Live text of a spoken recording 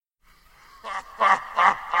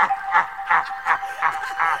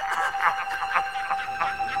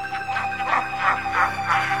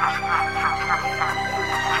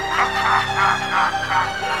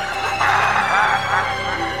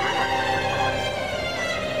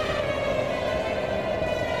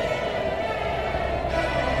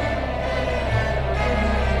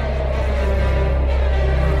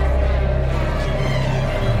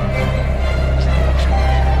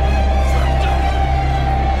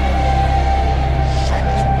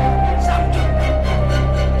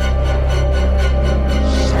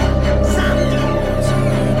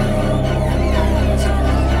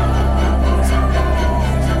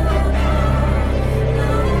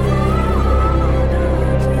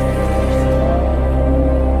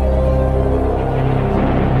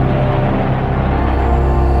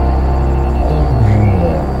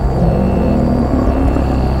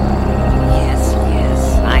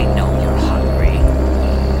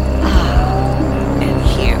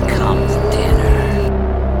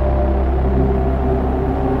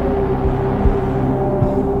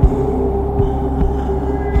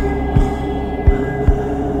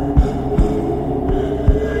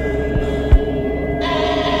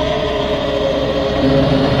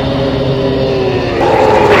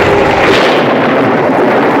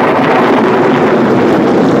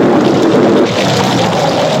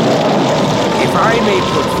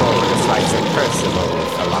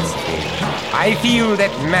I feel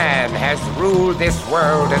that man has ruled this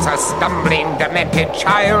world as a stumbling, demented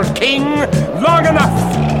child king long enough.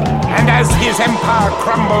 And as his empire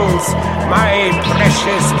crumbles, my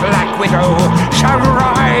precious Black Widow shall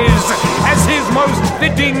rise as his most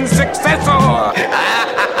fitting successor.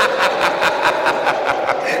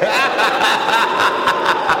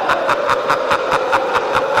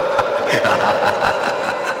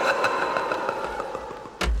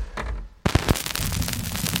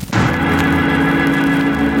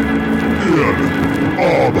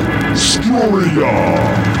 Obscuria!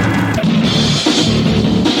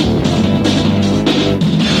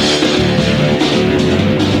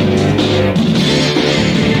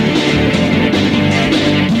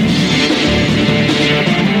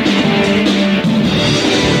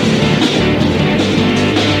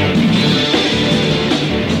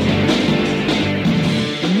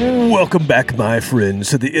 Welcome back, my friends,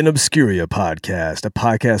 to the In Obscuria podcast, a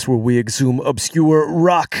podcast where we exhume obscure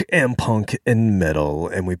rock and punk and metal,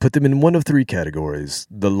 and we put them in one of three categories: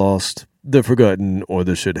 the lost, the forgotten, or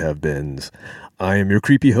the should-have-beens. I am your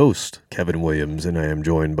creepy host, Kevin Williams, and I am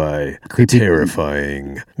joined by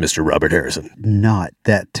terrifying Mr. Robert Harrison. Not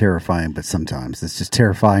that terrifying, but sometimes. It's just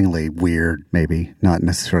terrifyingly weird, maybe. Not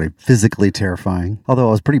necessarily physically terrifying. Although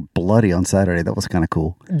I was pretty bloody on Saturday. That was kind of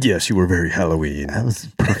cool. Yes, you were very Halloween. That was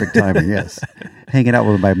perfect timing, yes. Hanging out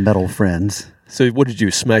with my metal friends. So what did you,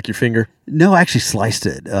 smack your finger? No, I actually sliced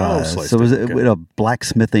it. So it was at a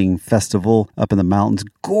blacksmithing festival up in the mountains.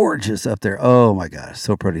 Gorgeous up there. Oh, my gosh.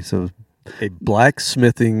 So pretty. So a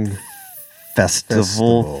blacksmithing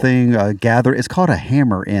festival thing, gather. It's called a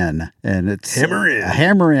Hammer Inn, and it's Hammer Inn. A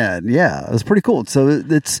Hammer Inn, yeah, it was pretty cool. So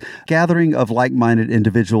it's gathering of like-minded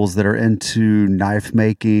individuals that are into knife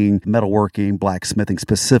making, metalworking, blacksmithing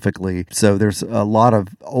specifically. So there's a lot of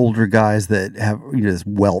older guys that have this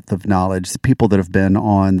wealth of knowledge. People that have been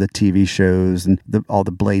on the TV shows and all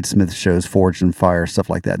the Bladesmith shows, Forged in Fire, stuff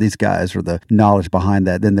like that. These guys are the knowledge behind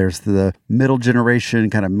that. Then there's the middle generation,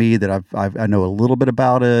 kind of me, that I know a little bit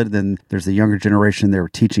about it. Then there's the younger generation. They were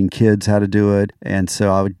teaching kids how to do it, and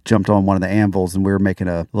so I jumped on one of the anvils and we were making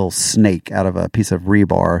a little snake out of a piece of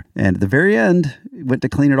rebar, and at the very end went to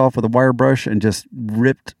clean it off with a wire brush and just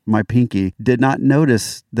ripped my pinky. Did not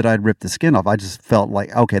notice that I'd ripped the skin off. I just felt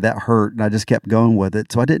like, okay, that hurt, and I just kept going with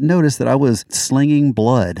it. So I didn't notice that I was slinging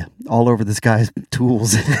blood all over this guy's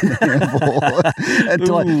tools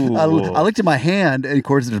until I looked at my hand, and of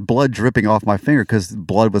course there's blood dripping off my finger because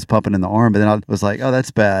blood was pumping in the arm. But then I was like, oh,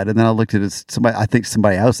 that's bad. And then I looked at somebody. I think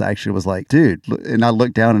somebody else actually was like, dude. And I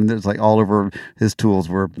looked down, and there's like all over his tools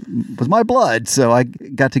was my blood. So I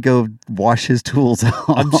got to go wash his tools.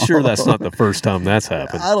 I'm sure that's not the first time that's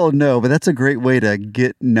happened. I don't know, but that's a great way to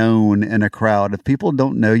get known in a crowd. If people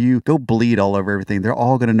don't know you, go bleed all over everything. They're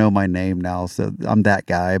all going to know my name now, so I'm that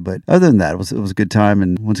guy. But other than that, it was a good time.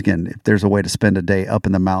 And once again, if there's a way to spend a day up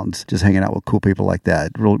in the mountains, just hanging out with cool people like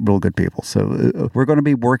that, real good people. So we're going to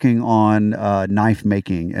be working on knife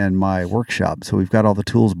making in my workshop. So we've got all the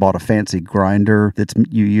tools, bought a fancy grinder that's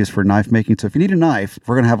you use for knife making. So if you need a knife,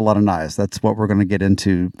 we're going to have a lot of knives. That's what we're going to get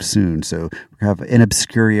into soon. So we have In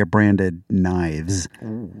Obscuria branded knives.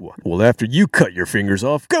 Ooh. Well, after you cut your fingers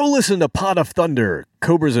off, go listen to Pot of Thunder,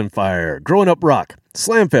 Cobras and Fire, Growing Up Rock,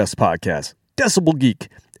 Slamfest Podcast, Decibel Geek,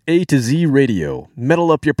 A to Z Radio,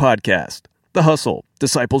 Metal Up Your Podcast, The Hustle,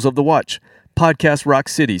 Disciples of the Watch, Podcast Rock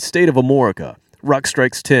City, State of Amorica, Rock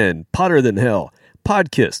Strikes 10, Potter Than Hell,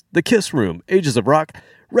 Podkiss, The Kiss Room, Ages of Rock,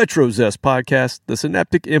 Retro Zest Podcast, The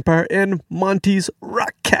Synaptic Empire, and Monty's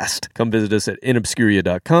Rockcast. Come visit us at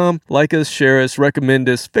inobscuria.com. Like us, share us, recommend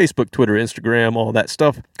us, Facebook, Twitter, Instagram, all that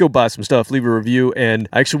stuff. Go buy some stuff, leave a review. And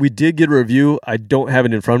actually, we did get a review. I don't have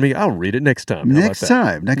it in front of me. I'll read it next time. Next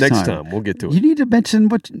time. We'll get to it. You need to mention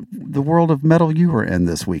what the world of metal you were in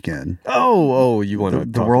this weekend. Oh, you want to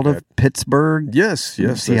the world of Pittsburgh? Yes.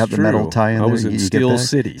 See how the metal tie in I there? was in Steel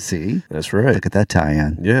City. See? That's right. Look at that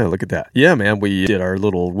tie-in. Yeah, look at that. Yeah, man, we did our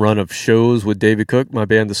little run of shows with David Cook, my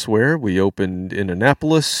band The Swear. We opened in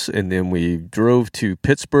Annapolis, and then we drove to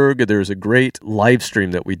Pittsburgh. There's a great live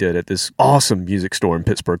stream that we did at this awesome music store in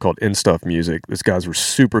Pittsburgh called In Stuff Music. These guys were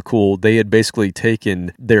super cool. They had basically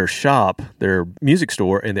taken their shop, their music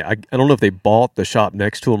store, and I don't know if they bought the shop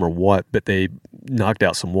next to them or what, but they knocked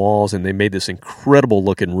out some walls, and they made this incredible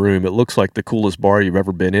looking room. It looks like the coolest bar you've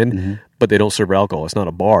ever been in. But they don't serve alcohol. It's not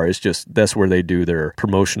a bar. It's just, that's where they do their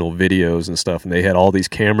promotional videos and stuff. And they had all these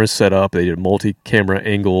cameras set up. They did multi-camera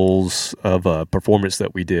angles of a performance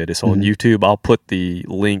that we did. It's on YouTube. I'll put the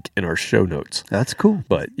link in our show notes. That's cool.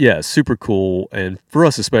 But yeah, super cool. And for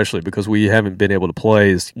us especially, because we haven't been able to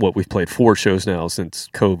play, is what we've played 4 shows now since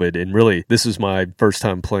COVID. And really, this is my first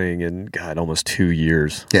time playing in, God, almost 2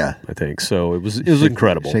 years. Yeah. I think. So it was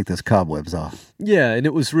incredible. Shake those cobwebs off. Yeah, and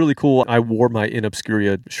it was really cool. I wore my In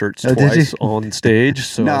Obscuria shirts twice on stage,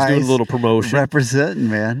 so Nice. I was doing a little promotion. Representing,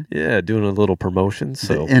 man. Yeah, doing a little promotion.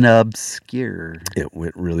 So In obscure. it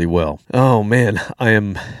went really well. Oh man,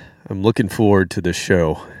 I'm looking forward to this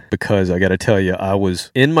show. Because I got to tell you, I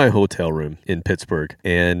was in my hotel room in Pittsburgh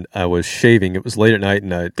and I was shaving. It was late at night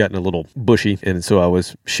and I'd gotten a little bushy. And so I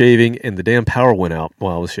was shaving and the damn power went out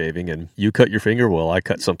while I was shaving. And you cut your finger. Well, I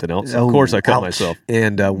cut something else. Of course, I cut ouch. myself.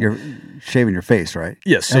 And You're shaving your face, right?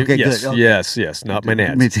 yes, Okay, yes, good. Okay. yes. Not my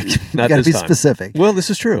nads. You Not got to this be time. specific. Well, this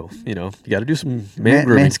is true. You got to do some grooming.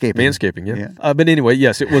 Manscaping. Yeah. But anyway,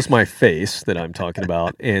 yes, it was my face that I'm talking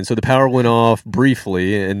about. And so the power went off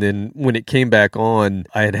briefly. And then when it came back on,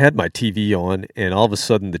 I had my TV on. And all of a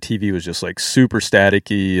sudden, the TV was just like super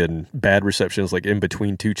staticky and bad reception. It was like in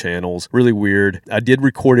between 2 channels. Really weird. I did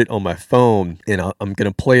record it on my phone. And I'm going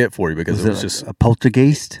to play it for you because it was just a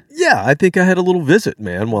poltergeist. Yeah, I think I had a little visit,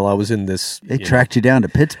 man, while I was in this. They tracked you down to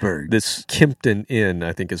Pittsburgh. This Kempton Inn,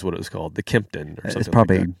 I think is what it was called. The Kempton or something. It's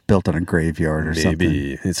probably like that. built on a graveyard or something.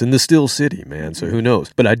 Maybe. It's in the Steel City, man, so who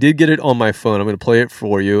knows. But I did get it on my phone. I'm going to play it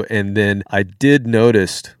for you. And then I did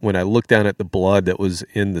notice when I looked down at the blood that was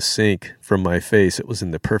in the sink from my face, it was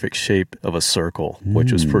in the perfect shape of a circle,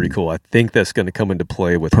 which was pretty cool. I think that's going to come into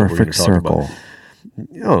play with what we're going Perfect to talk circle. about.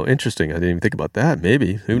 Oh, interesting. I didn't even think about that.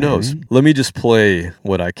 Maybe. Who knows? Let me just play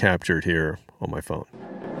what I captured here on my phone.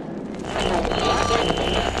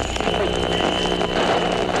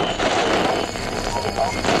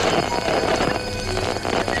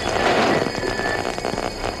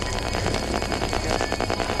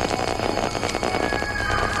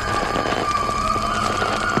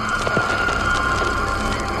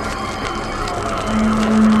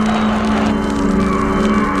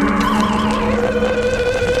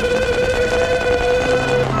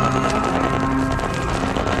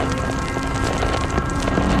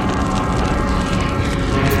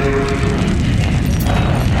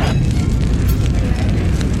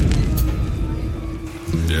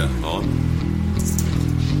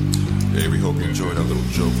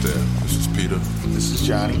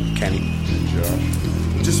 Johnny, Kenny, Joe.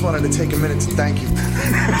 Just wanted to take a minute to thank you.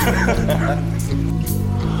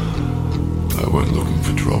 I went looking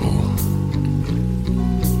for trouble.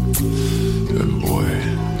 And boy,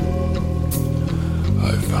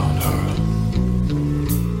 I found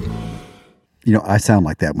her. I sound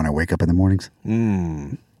like that when I wake up in the mornings.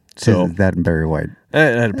 So that and Barry White. I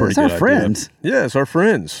had a pretty It's good our idea. friends. Yeah, it's our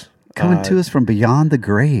friends. Coming to us from beyond the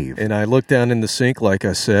grave. And I looked down in the sink, like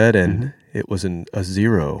I said, and it was a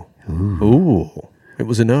 0. Ooh. It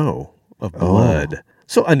was an O of blood.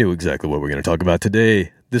 So I knew exactly what we're going to talk about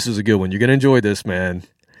today. This is a good one. You're going to enjoy this, man.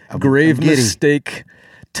 Grave I'm giddy. mistake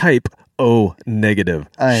type O negative.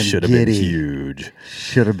 I am Should have been giddy. huge.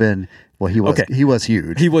 Should have been. Well, he was. Okay. He was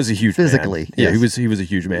huge. He was a huge Physically, man. Yeah, yes. he was a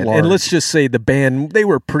huge man. Large. And let's just say the band, they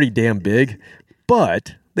were pretty damn big,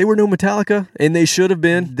 but they were no Metallica, and they should have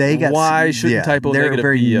been. They got. Why shouldn't Type O They're negative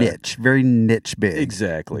very be very niche big.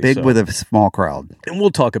 Exactly. Big So- with a small crowd. And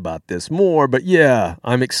we'll talk about this more, but yeah,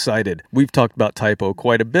 I'm excited. We've talked about Type O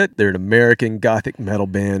quite a bit. They're an American gothic metal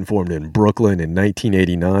band formed in Brooklyn in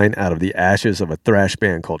 1989 out of the ashes of a thrash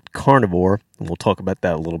band called Carnivore, and we'll talk about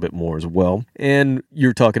that a little bit more as well. And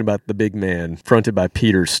you're talking about the big man fronted by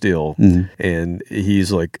Peter Steele, and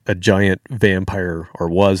he's like a giant vampire, or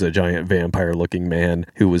was a giant vampire-looking man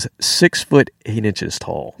who was 6'8"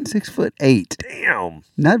 tall. 6'8". Damn,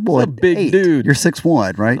 Not boy, a big 8. dude. You're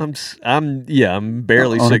 6'1", right? I'm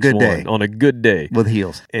barely On a 6'1" good day. on a good day, With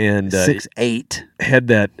heels. and 6'8". had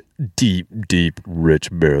that deep, rich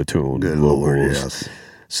baritone. Good Lord, vocals. yes.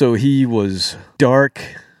 So he was dark.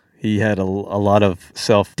 He had a lot of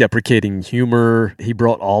self-deprecating humor. He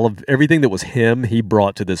brought everything that was him, he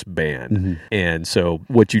brought to this band. And so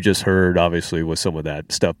what you just heard, obviously, was some of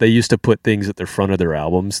that stuff. They used to put things at the front of their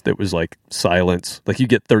albums that was like silence. Like you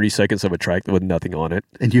get 30 seconds of a track with nothing on it.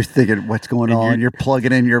 And you're thinking, what's going on? You're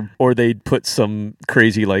plugging in your... Or they'd put some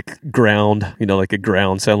crazy like ground, like a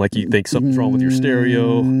ground sound, like you think something's wrong with your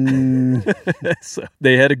stereo. So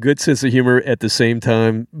they had a good sense of humor. At the same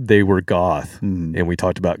time, they were goth. And we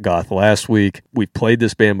talked about goth last week. We've played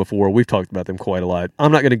this band before. We've talked about them quite a lot.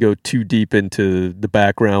 I'm not going to go too deep into the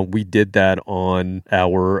background. We did that on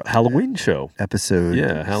our Halloween show.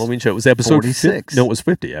 Halloween show. It was episode 46. No, it was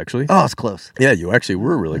 50, actually. Oh, it's close. Yeah, you actually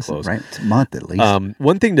were really close. Right? It's a month at least.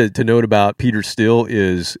 One thing to note about Peter Steele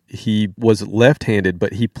is he was left-handed,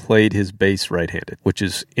 but he played his bass right-handed, which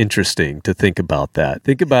is interesting to think about that.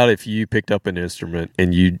 Think about if you picked up an instrument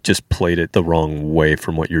and you just played it the wrong way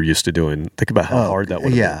from what you're used to doing. Think about how hard that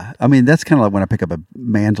would have been. I mean, that's kind of like when I pick up a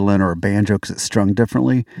mandolin or a banjo because it's strung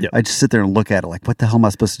differently. Yep. I just sit there and look at it like, what the hell am I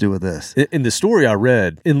supposed to do with this? In the story I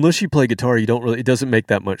read, unless you play guitar, it doesn't make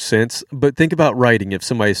that much sense. But think about writing. If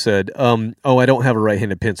somebody said, I don't have a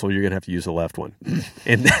right-handed pencil, you're going to have to use the left one.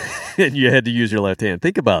 and you had to use your left hand.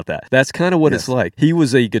 Think about that. That's kind of what it's like. He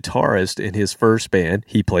was a guitarist in his first band.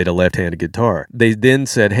 He played a left-handed guitar. They then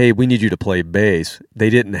said, hey, we need you to play bass. They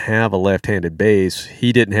didn't have a left-handed bass.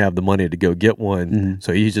 He didn't have the money to go get one.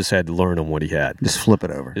 So he just had to learn on what he had. Just flip it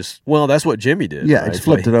over. That's what Jimmy did. Yeah, right? just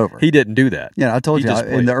flipped it over. He didn't do that. Yeah, I told He you, just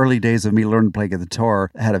in played. the early days of me learning to play guitar,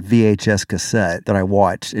 I had a VHS cassette that I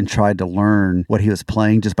watched and tried to learn what he was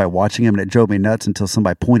playing just by watching him, and it drove me nuts until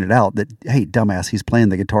somebody pointed out that, hey, dumbass, he's playing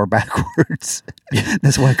the guitar backwards.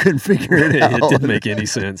 That's why I couldn't figure it out. It didn't make any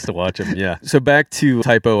sense to watch him, yeah. So back to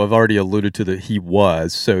Typo, I've already alluded to that he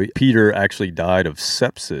was. So Peter actually died of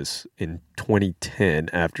sepsis in 2010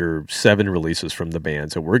 after 7 releases from the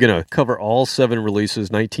band. So we're going to cover all 7 releases,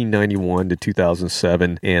 1991 to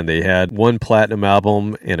 2007, and they had 1 platinum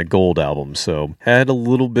album and a gold album. So had a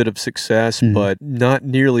little bit of success, but not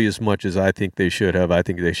nearly as much as I think they should have. I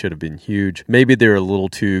think they should have been huge. Maybe they're a little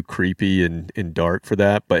too creepy and dark for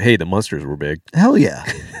that, but hey, the Monsters were big. Hell yeah.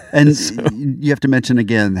 And you have to mention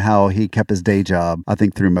again how he kept his day job, I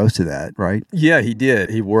think, through most of that, right? Yeah, he did.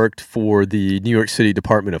 He worked for the New York City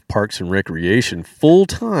Department of Parks and Recreation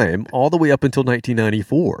full-time all the way up until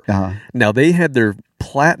 1994. Now, they had their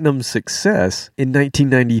platinum success in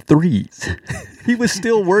 1993. He was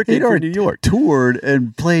still working for New York. Toured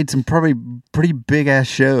and played some probably pretty big-ass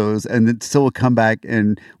shows, and then still would come back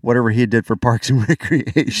and whatever he did for Parks and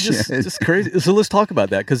Recreation. Just crazy. So let's talk about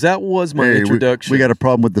that, because that was my introduction. We got a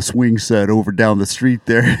problem with the swing set over down the street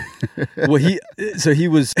there. Well,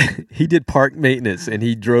 he did park maintenance, and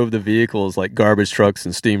he drove the vehicles like garbage trucks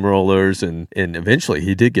and steamrollers, and eventually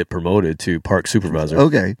he did get promoted to park supervisor.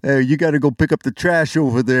 Okay. Hey, you got to go pick up the trash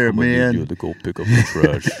over there, I'm gonna man. need you to go pick up the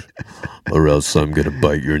trash, or else I'm going to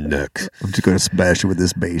bite your neck. I'm just going to smash it with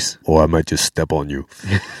this bass. Or I might just step on you.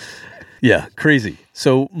 Yeah, crazy.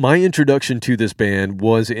 So my introduction to this band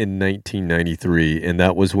was in 1993, and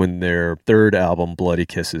that was when their third album, Bloody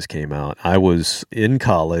Kisses, came out. I was in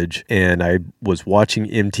college, and I was watching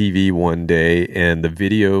MTV one day, and the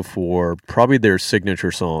video for probably their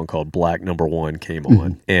signature song called Black Number One came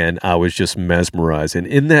on, and I was just mesmerized. And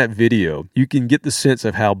in that video, you can get the sense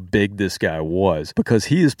of how big this guy was, because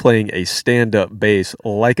he is playing a stand-up bass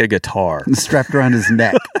like a guitar. Strapped around his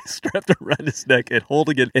neck. Strapped around his neck and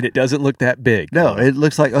holding it, and it doesn't look that big. No, it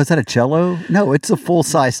looks like, is that a cello? No, it's a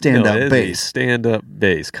full-size stand-up bass. Stand-up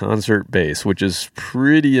bass, concert bass, which is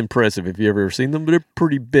pretty impressive if you've ever seen them, but they're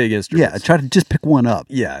pretty big instruments. Yeah, try to just pick one up.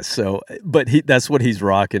 Yeah, so, but that's what he's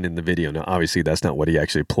rocking in the video. Now, obviously, that's not what he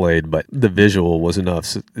actually played, but the visual was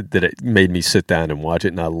enough that it made me sit down and watch it,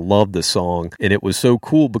 and I loved the song, and it was so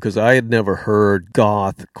cool because I had never heard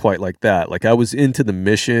goth quite like that. Like, I was into the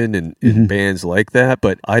Mission and bands like that,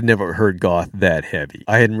 but I'd never heard goth that heavy.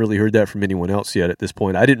 I hadn't really heard that from anyone else yet. at this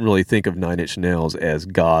point. I didn't really think of Nine Inch Nails as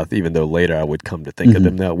goth, even though later I would come to think of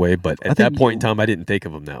them that way. But at that point in time, I didn't think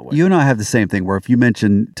of them that way. You and I have the same thing where if you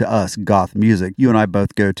mention to us goth music, you and I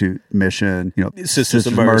both go to Mission, Sisters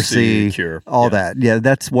of Mercy, Cure. all that. Yeah,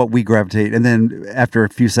 that's what we gravitate. And then after a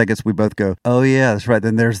few seconds, we both go, oh yeah, that's right.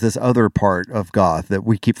 Then there's this other part of goth that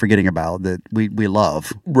we keep forgetting about that we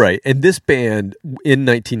love. Right. And this band in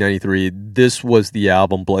 1993, this was the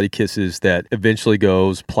album Bloody Kisses that eventually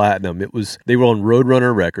goes platinum. They were on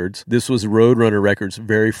Roadrunner Records. This was Roadrunner Records'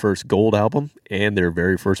 very first gold album and their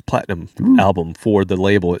very first platinum album for the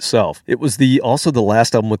label itself. It was also the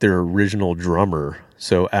last album with their original drummer.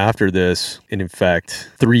 So after this, and in fact,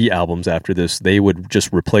 3 albums after this, they would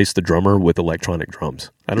just replace the drummer with electronic drums.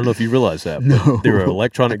 I don't know if you realize that, but there were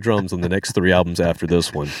electronic drums on the next 3 albums after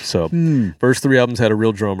this one. So first 3 albums had a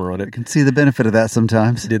real drummer on it. I can see the benefit of that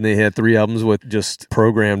sometimes. Then they had 3 albums with just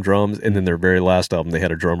programmed drums, and then their very last album, they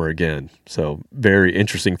had a drummer again. So very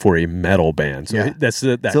interesting for a metal band. So that's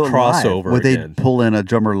that crossover. Live. Would they pull in a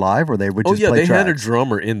drummer live, or they would just play they tracks? had a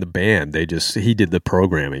drummer in the band. He did the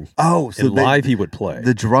programming. Oh, so live he would play.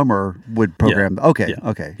 The drummer would program. Yeah.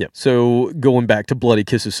 Okay. Yeah. So going back to Bloody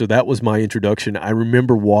Kisses, so that was my introduction. I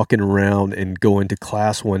remember walking around and going to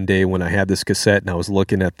class one day when I had this cassette, and I was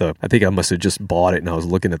looking at I think I must have just bought it, and I was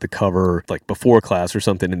looking at the cover like before class or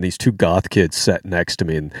something, and these 2 goth kids sat next to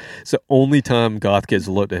me, and it's the only time goth kids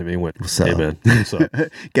looked at me and went, "Hey man, what's up?"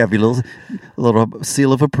 Gave you a little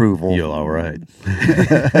seal of approval. You're all right.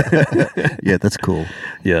 Yeah, that's cool.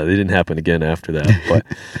 Yeah, they didn't happen again after that, but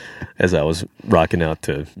as I was rocking out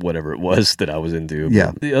to whatever it was that I was into.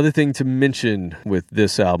 Yeah. But the other thing to mention with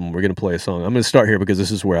this album, we're going to play a song. I'm going to start here because this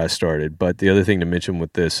is where I started. But the other thing to mention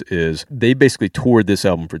with this is they basically toured this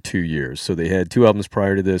album for 2 years. So they had 2 albums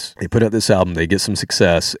prior to this. They put out this album, they get some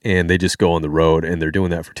success, and they just go on the road, and they're doing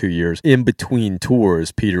that for 2 years. In between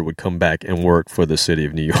tours, Peter would come back and work for the city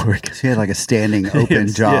of New York. So he had like a standing open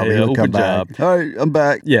job. Yeah, he would open come job. back. All right, I'm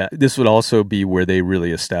back. Yeah, this would also be where they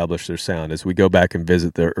really established their sound. As we go back and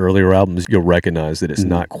visit their earlier albums, you'll recognize that it's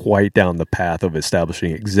not quite down the path of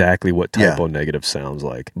establishing exactly what Typo Negative sounds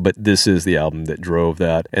like. But this is the album that drove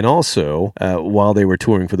that. And also, while they were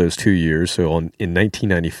touring for those 2 years, so in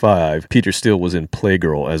 1995, Peter Steele was in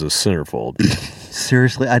Playgirl as a centerfold.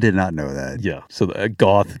 Seriously? I did not know that. Yeah, so a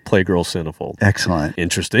goth Playgirl centerfold. Excellent.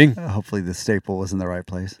 Interesting. Hopefully the staple was in the right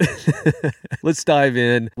place. Let's dive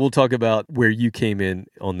in. We'll talk about where you came in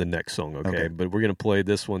on the next song, okay? But we're going to play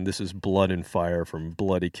this one. This is Blood and Fire from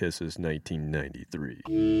Bloody Kisses, 1993.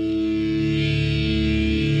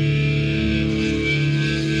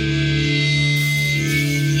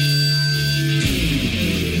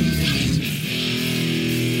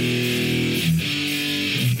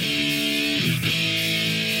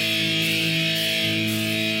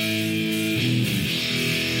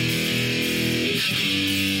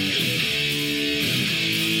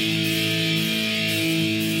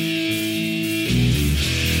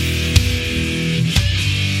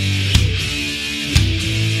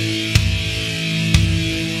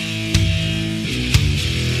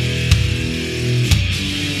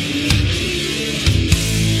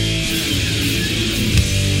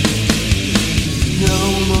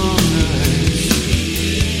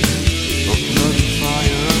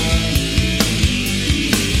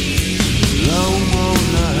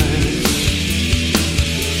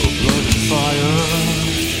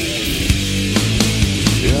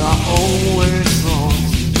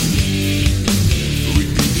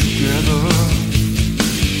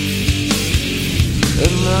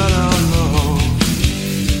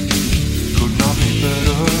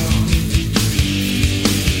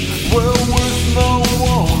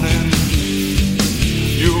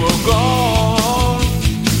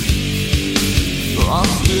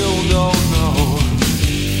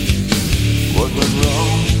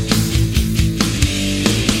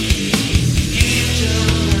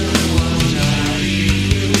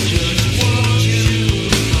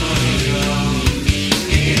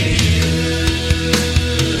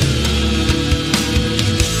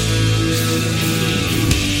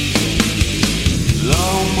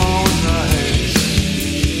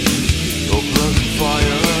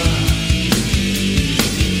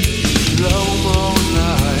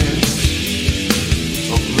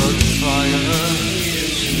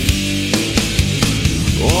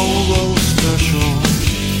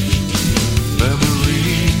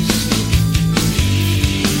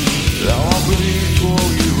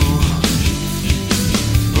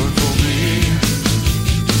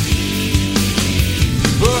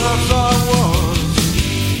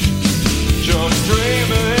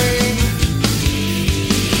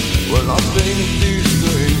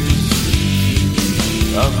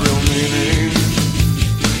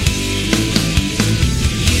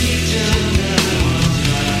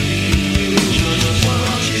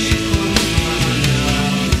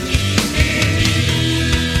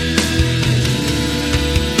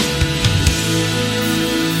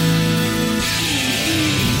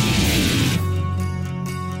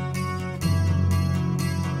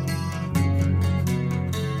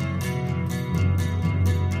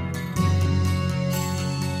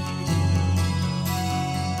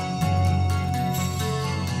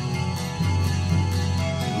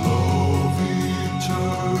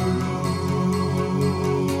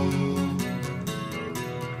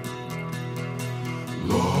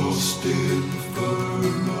 lost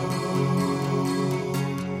inferno.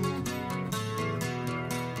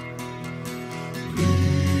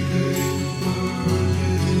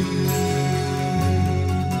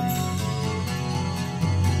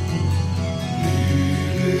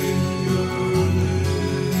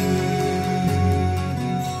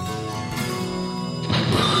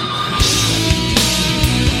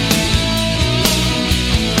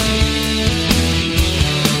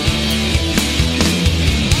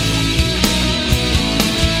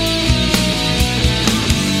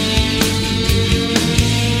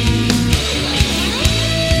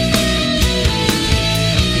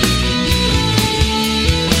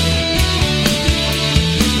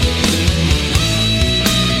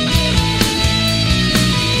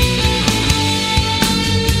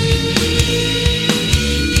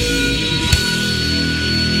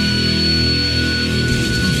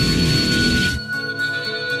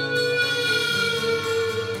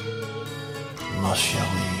 Ma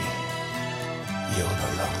chérie, io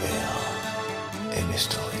non la vera e ne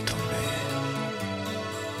sto tombé.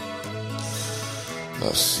 I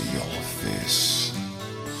see your face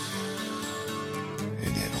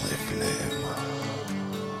in every flame.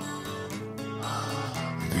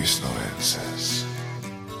 There's no answers.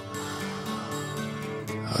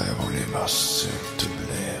 I have only myself to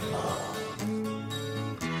blame.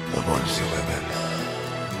 A bunch of women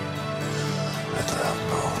that I have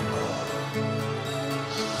known.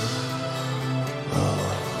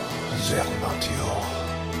 They're not you.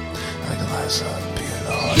 I'd rather be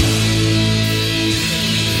alone.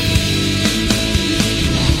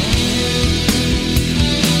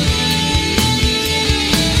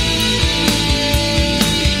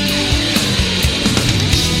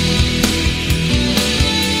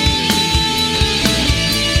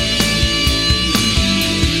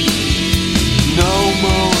 No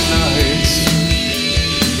more nights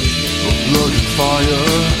of blood and fire.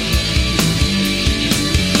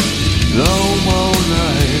 No more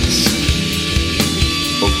nights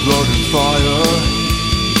of blood and fire.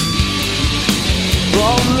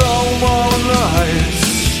 Oh, no more nights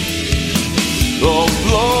of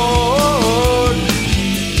blood.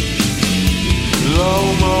 No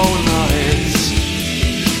more nights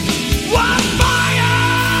of fire.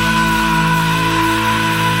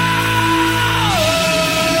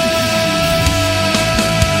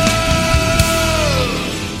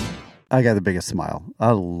 I got the biggest smile.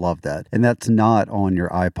 I love that. And that's not on your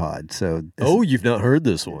iPod. So Oh, you've not heard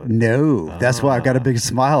this one? no, that's why I've got a big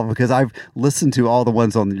smile, because I've listened to all the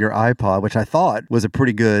ones on your iPod, which I thought was a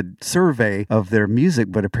pretty good survey of their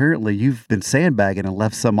music, but apparently you've been sandbagging and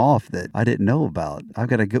left some off that I didn't know about.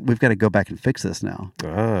 We've got to go back and fix this now.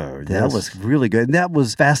 Oh, That was really good. And that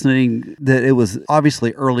was fascinating that it was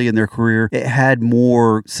obviously early in their career. It had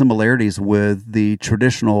more similarities with the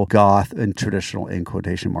traditional goth, and traditional in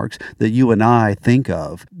quotation marks, that you and I think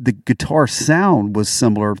of. The guitar sound was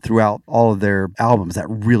similar throughout all of their albums, that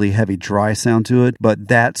really heavy, dry sound to it. But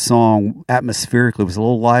that song, atmospherically, was a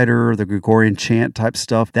little lighter, the Gregorian chant type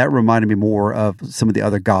stuff. That reminded me more of some of the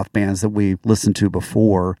other goth bands that we listened to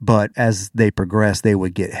before. But as they progressed, they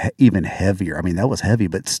would get even heavier. I mean, that was heavy,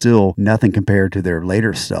 but still nothing compared to their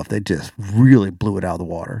later stuff. They just really blew it out of the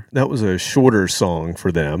water. That was a shorter song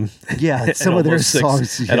for them. Yeah, some of their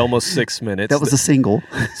songs. At almost 6 minutes. That was a single.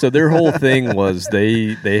 So their whole thing was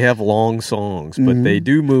they have long songs, but they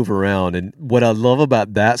do move around. And what I love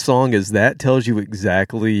about that song is that tells you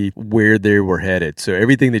exactly where they were headed. So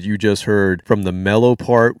everything that you just heard, from the mellow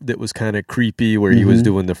part that was kind of creepy, where he was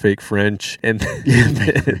doing the fake French and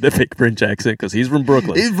the fake French accent, because he's from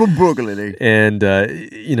Brooklyn. He's from Brooklyn. Eh? And,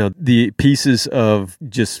 the pieces of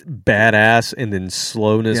just badass and then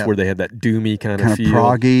slowness, where they had that doomy kind of feel.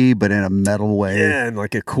 Proggy, but in a metal way. Yeah, in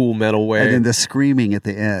like a cool metal way. And then the screaming at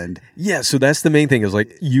the end. Yeah, so that's the main thing, is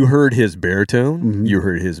like you heard his baritone, you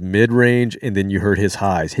heard his mid-range, and then you heard his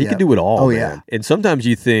highs. He could do it all, Oh, man. yeah. And sometimes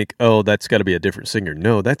you think, oh, that's got to be a different singer.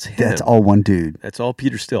 No, that's him. That's all one dude. That's all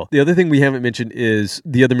Peter Still. The other thing we haven't mentioned is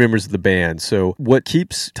the other members of the band. So what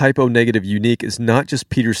keeps Typo Negative unique is not just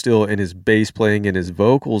Peter Still and his bass playing and his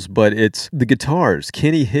vocals, but it's the guitars.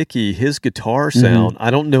 Kenny Hickey, his guitar sound,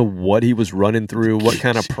 I don't know what he was running through, what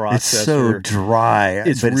kind of processor. It's so dry.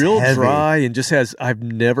 It's but real heavy. dry and just has, I've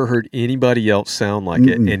never heard anybody else sound like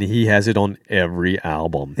it, and he has it on every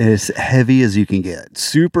album. As heavy as you can get.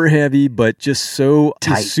 Super heavy, but just so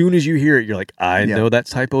tight. As soon as you hear it, you're like, I know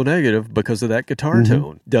that's Typo Negative because of that guitar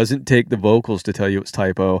tone. Doesn't take the vocals to tell you it's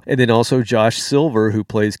Typo. And then also Josh Silver, who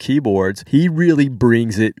plays keyboards, he really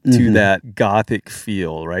brings it to that gothic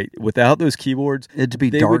feel, right? Without those keyboards, it'd be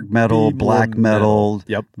dark metal, black metal.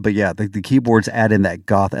 Yep. But yeah, the keyboards add in that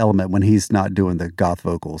goth element when he's not doing the goth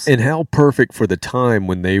vocals. And how perfect for the time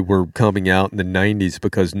when they were coming out in the 90s,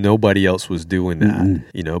 because nobody else was doing that,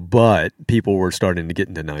 you know, but people were starting to get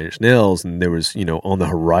into Nine Inch Nails, and there was, you know, on the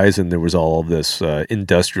horizon, there was all of this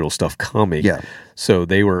industrial stuff coming. Yeah. So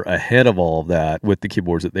they were ahead of all of that with the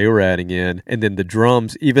keyboards that they were adding in. And then the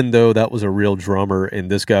drums, even though that was a real drummer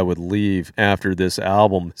and this guy would leave after this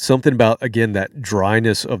album, something about, again, that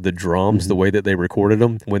dryness of the drums, the way that they recorded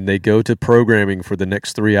them, when they go to programming for the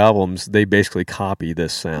next 3 albums, they basically copy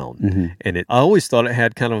this sound. And I always thought it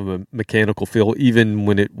had kind of a mechanical feel, even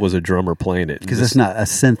when it was a drummer playing it. Because it's not a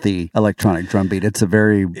synthy electronic drum beat. It's a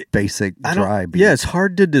very basic, dry beat. Yeah, it's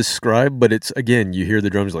hard to describe, but it's, again, you hear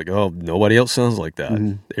the drums like, oh, nobody else sounds like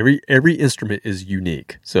that. Every instrument is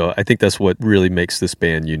unique. So I think that's what really makes this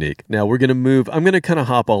band unique. Now we're going to move. I'm going to kind of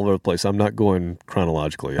hop all over the place. I'm not going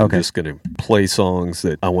chronologically. I'm just going to play songs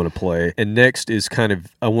that I want to play. And next is kind of,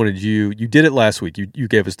 I wanted you did it last week. You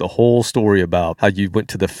gave us the whole story about how you went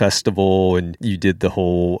to the festival and you did the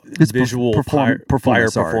whole visual fire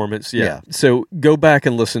performance. Yeah. So go back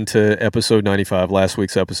and listen to episode 95, last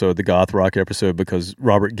week's episode, the goth rock episode, because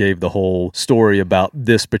Robert gave the whole story about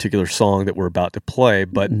this particular song that we're about to play.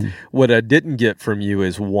 But what I didn't get from you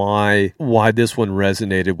is why this one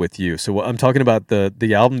resonated with you. So I'm talking about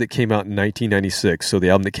the album that came out in 1996. So the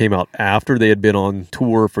album that came out after they had been on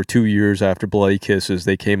tour for 2 years after Bloody Kisses.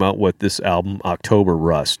 They came out with this album, October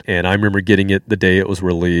Rust. And I remember getting it the day it was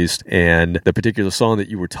released. And the particular song that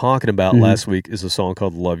you were talking about last week is a song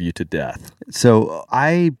called Love You to Death. So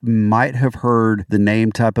I might have heard the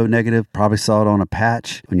name Typo Negative, probably saw it on a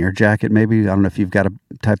patch on your jacket maybe. I don't know if you've got a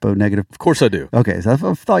Typo Negative. Of course I do. Okay, so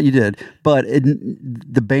I thought you did. But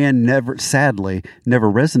the band sadly never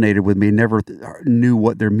resonated with me, never knew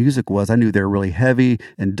what their music was. I knew they were really heavy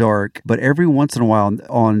and dark. But every once in a while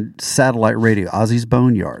on satellite radio, Ozzy's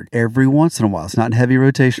Boneyard, every once in a while, it's not in heavy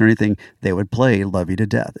rotation or anything, they would play Love You to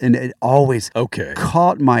Death. And it always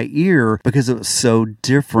caught my ear because it was so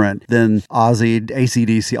different than Ozzy,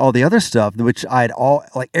 AC/DC, all the other stuff, which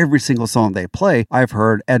like every single song they play, I've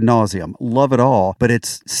heard ad nauseum, love it all, but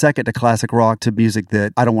it's second to classic rock to music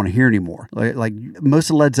that I don't want to hear anymore. Like most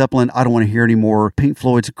of Led Zeppelin, I don't want to hear anymore. Pink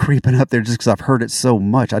Floyd's creeping up there just because I've heard it so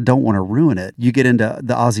much. I don't want to ruin it. You get into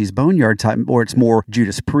the Ozzy's Boneyard type, or it's more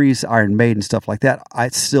Judas Priest, Iron Maiden, stuff like that.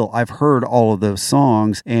 I've heard all of those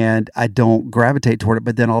songs and I don't gravitate toward it.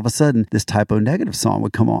 But then all of a sudden, this Typo Negative song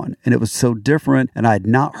would come on and it was so different and I had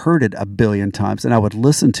not heard it a billion times and I would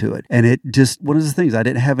listen to it. And it just, one of the things, I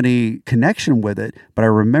didn't have any connection with it, but I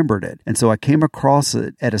remembered it. And so I came across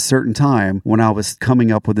it at a certain time when I was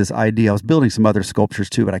coming up with this idea. I was building some other sculptures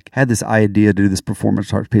too, but I had this idea to do this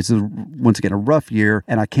performance art piece. It was, once again, a rough year,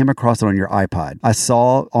 and I came across it on your iPod. I was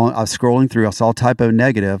scrolling through, I saw Typo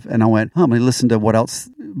Negative, and I went, I'm going to listen to what else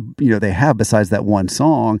they have besides that one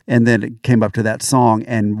song. And then it came up to that song,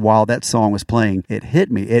 and while that song was playing, it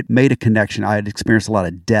hit me. It made a connection. I had experienced a lot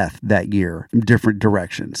of death that year in different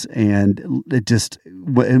directions, and it just,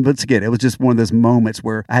 and once again, it was just one of those moments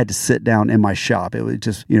where I had to sit down in my shop. It was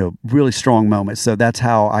just, really strong moments. So that's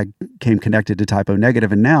how I came connected to Typo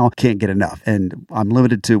Negative, and now can't get enough. And I'm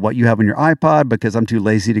limited to what you have on your iPod because I'm too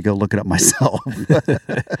lazy to go look it up myself.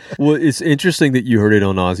 Well, it's interesting that you heard it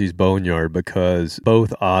on Ozzy's Boneyard, because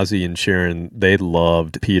both Ozzy and Sharon, they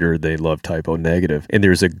loved Peter, they loved Typo Negative. And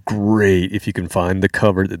there's a great, if you can find the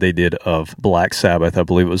cover that they did of Black Sabbath, I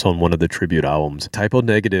believe it was on one of the tribute albums. Typo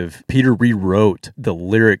Negative, Peter rewrote the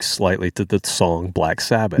lyrics slightly to the song Black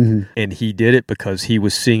Sabbath. And he did it because he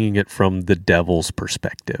was singing it from the devil's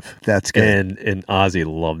perspective. That's good. And Ozzy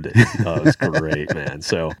loved it. It was great, man.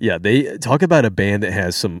 So yeah, they talk about a band that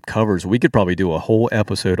has some covers. We could probably do a whole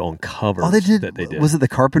episode on covers that they did. Was it the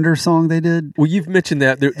Carpenter song they did? Well, you've mentioned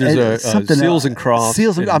that. There's a Seals and Crofts.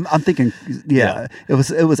 I'm thinking,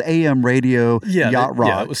 it was AM radio, yacht rock.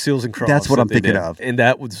 Yeah, it was Seals and Crofts. That's what I'm thinking of. And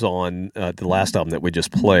that was on the last album that we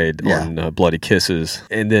just played on Bloody Kisses.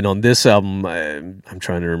 And then on this album, I'm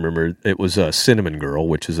trying to remember, it was Cinnamon Girl,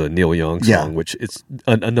 which is a Neil Young song, which it's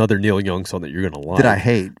another Neil Young song that you're going to like. That I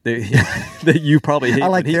hate. That you probably hate. I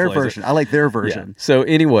like when he their plays it. version. I like their version. Yeah. So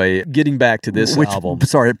anyway, getting back to this album.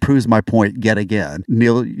 Sorry, it proves my point yet again.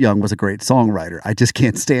 Neil Young was a great songwriter. I just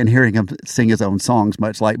can't stand hearing him sing his own songs,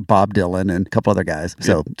 much like Bob Dylan and a couple other guys.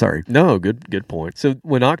 So, sorry. No, good point. So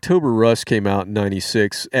when October Rust came out in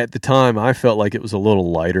 96, at the time I felt like it was a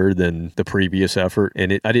little lighter than the previous effort,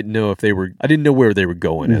 and I didn't know where they were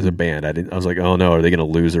going as a band. I was like, oh no, are they going to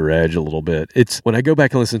lose their edge a little bit? It's when I go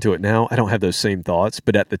back and listen to it now, I don't have those same thoughts,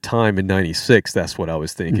 but at the time in 96, that's what I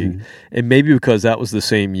was thinking. And maybe because that was the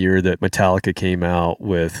same year that Metallica came out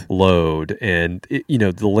with Load, and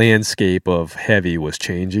the landscape of heavy was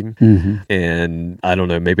changing. And I don't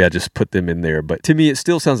know, maybe I just put them in there, but to me it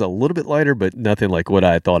still sounds a little bit lighter, but nothing like what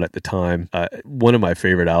I thought at the time. One of my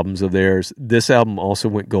favorite albums of theirs. This album also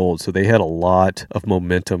went gold, so they had a lot of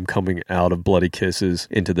momentum coming out of Bloody Kisses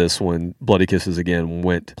into this one. Bloody Kisses again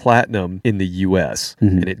went platinum in the US,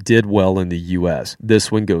 and it did well in the US.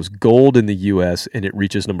 This one goes gold in the US, and it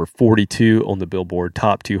reaches number 42 on the Billboard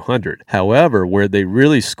Top 200. However, where they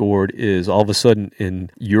really scored is all of a sudden in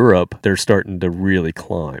Europe, they're starting to really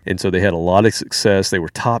climb. And so they had a lot of success. They were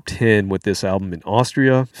top 10 with this album in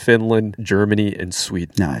Austria, Finland, Germany, and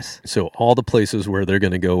Sweden. Nice. So all the places where they're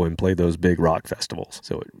going to go and play those big rock festivals.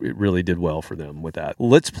 So it really did well for them with that.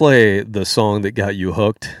 Let's play the song that got you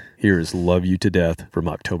hooked. Here is Love You to Death from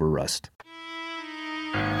October Rust.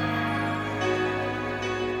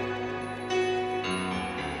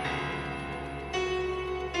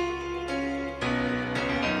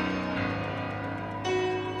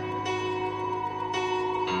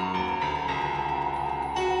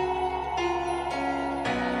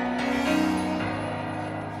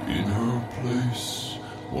 In her place,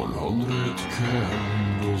 100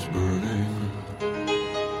 candles burning.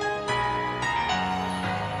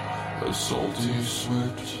 A salty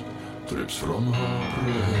sweat drips from her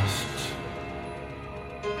breast.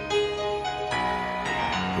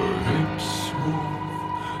 Her hips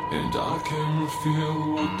move, and I can feel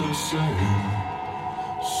what they're saying,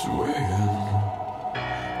 swaying.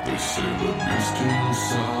 They say the beast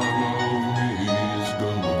inside of me is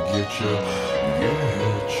gonna get you, yeah.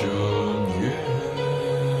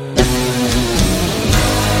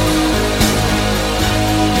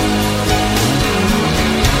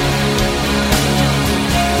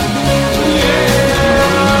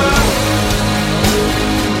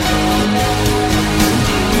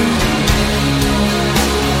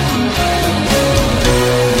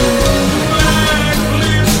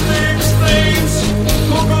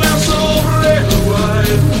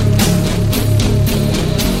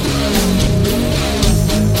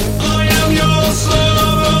 I am your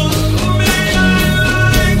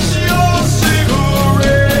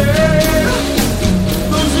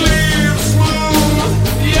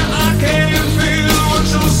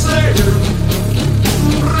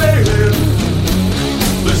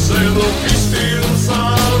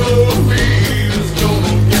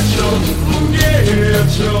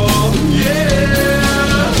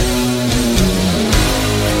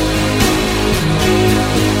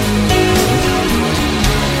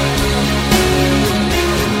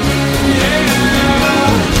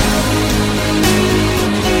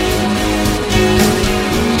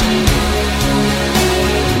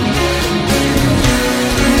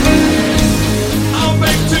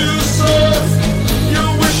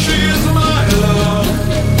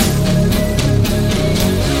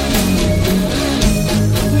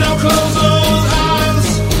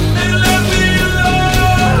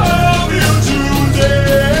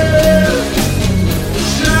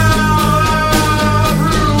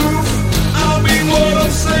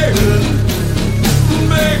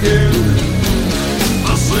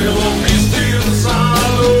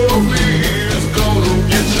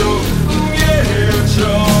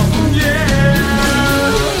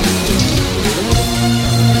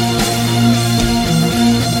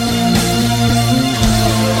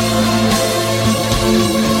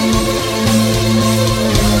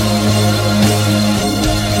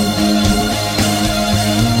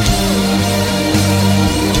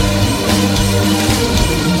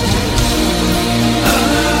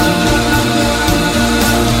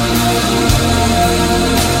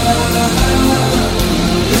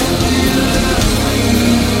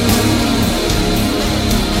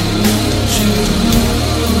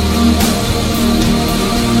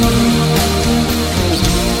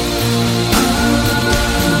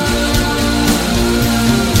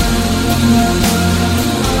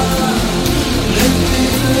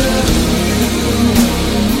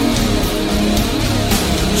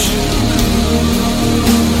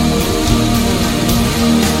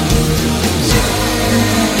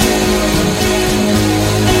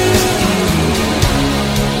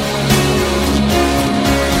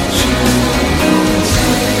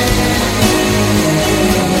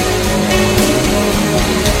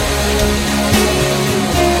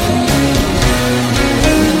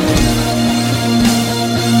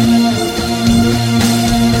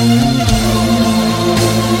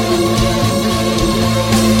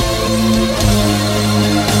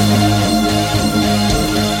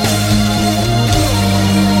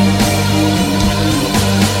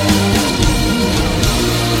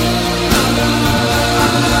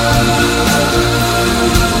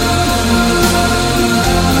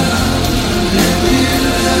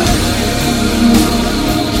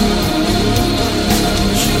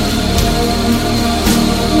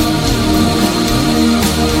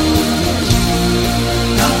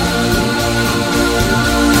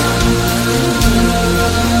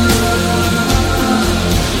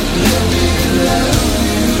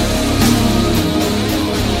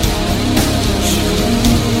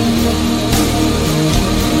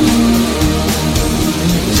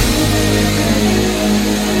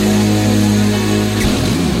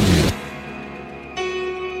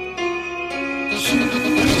Am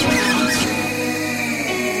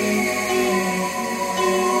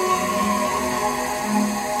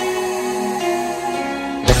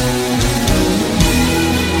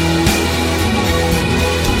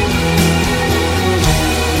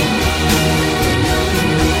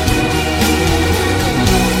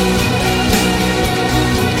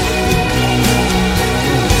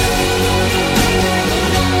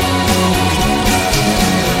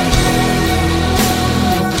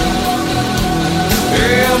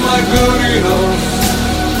I good enough?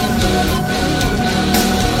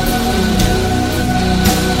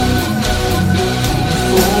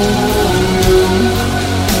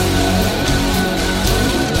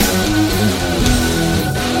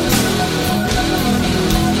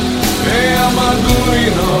 Am I good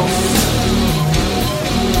enough?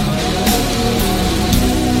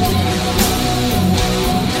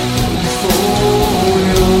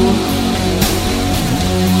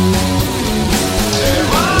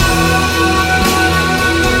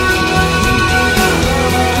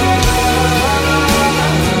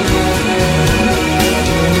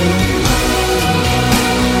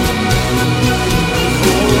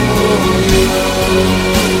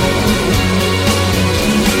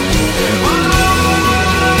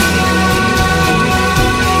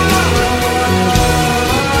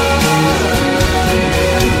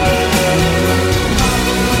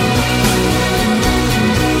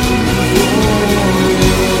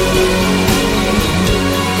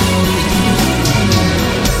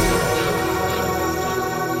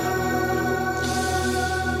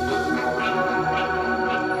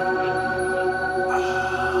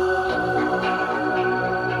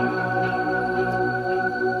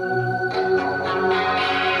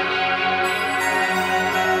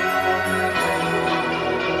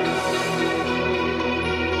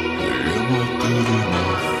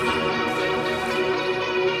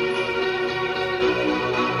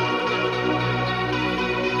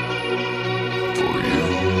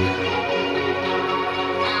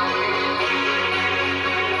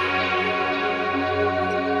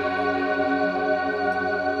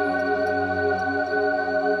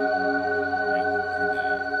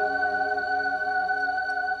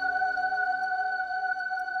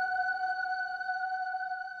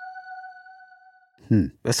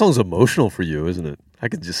 That song's emotional for you, isn't it? I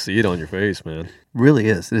can just see it on your face, man. Really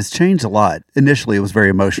is. It's changed a lot. Initially, it was very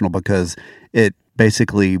emotional because it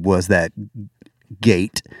basically was that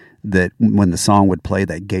gate that when the song would play,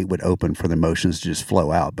 that gate would open for the emotions to just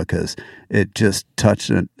flow out because it just touched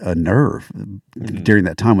a nerve during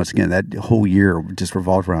that time. Once again, that whole year just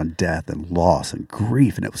revolved around death and loss and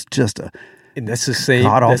grief, and it was just And that's the same.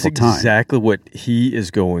 God-awful That's exactly what he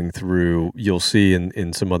is going through. You'll see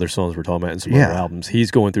in some other songs we're talking about in some other albums.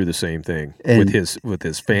 He's going through the same thing with his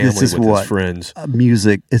family, with his friends.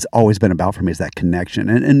 Music has always been about for me, is that connection.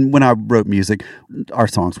 And when I wrote music, our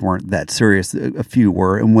songs weren't that serious. A few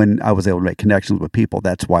were. And when I was able to make connections with people,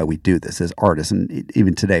 that's why we do this as artists. And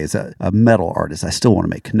even today, as a metal artist, I still want to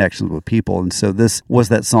make connections with people. And so this was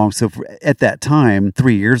that song. So at that time,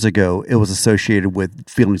 3 years ago, it was associated with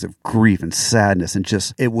feelings of grief and sadness, and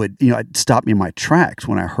just it would it'd stop me in my tracks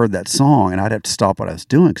when I heard that song, and I'd have to stop what I was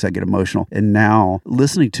doing because I get emotional. And now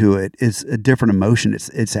listening to it is a different emotion.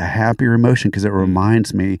 It's a happier emotion because it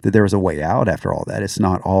reminds me that there was a way out after all that. It's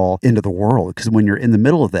not all end of the world, because when you're in the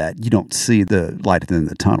middle of that, you don't see the light at the end of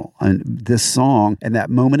the tunnel. And this song and that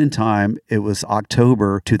moment in time, it was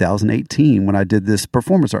October 2018 when I did this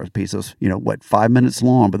performance art piece. It was 5 minutes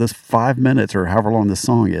long, but this 5 minutes or however long this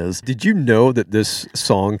song is. Did you know that this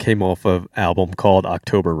song came off of album called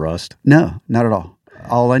October Rust? No, not at all.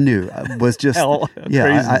 All I knew was just,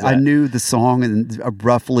 I knew the song and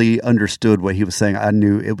roughly understood what he was saying. I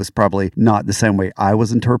knew it was probably not the same way I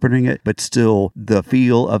was interpreting it, but still the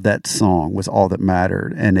feel of that song was all that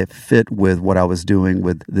mattered. And it fit with what I was doing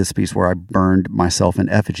with this piece where I burned myself in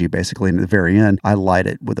effigy, basically. And at the very end, I light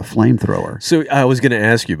it with a flamethrower. So I was going to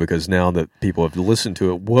ask you, because now that people have listened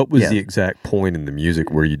to it, what was the exact point in the music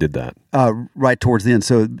where you did that? Right towards the end.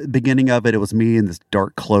 So beginning of it, it was me in this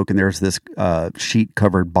dark cloak, and there's this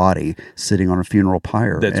sheet-covered body sitting on a funeral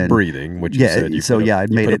pyre. That's breathing, which you said. I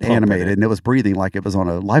made it animated, and it was breathing like it was on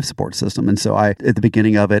a life support system. And so at the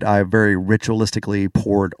beginning of it, I very ritualistically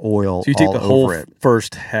poured oil. So you take all the whole over it.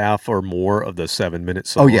 First half or more of the 7-minute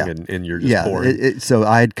song, and you're just pouring. So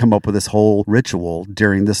I had come up with this whole ritual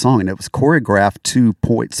during the song, and it was choreographed to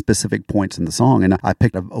specific points in the song. And I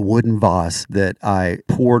picked a wooden vase that I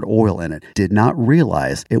poured oil in it. Did not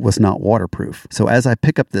realize it was not waterproof. So as I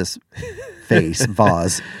pick up this face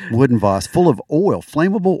wooden vase full of oil,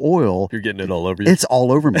 flammable oil. You're getting it all over you. It's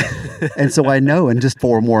all over me. And so I know in just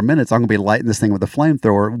 4 more minutes, I'm going to be lighting this thing with a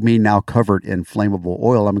flamethrower, me now covered in flammable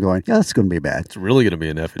oil. I'm going, yeah, that's going to be bad. It's really going to be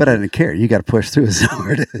an effigy. But I didn't care. You got to push through as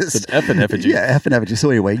hard as It's an effing effigy. Yeah, effing effigy. So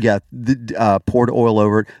anyway, poured oil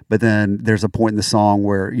over it. But then there's a point in the song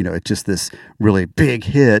where, it's just this really big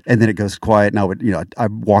hit, and then it goes quiet. And I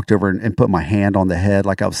walked over and put my hand on the head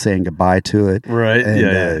like I was saying goodbye to it. Right. And,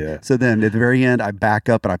 Yeah. So then at the very end, I back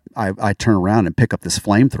up and I turn around and pick up this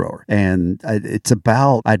flamethrower. And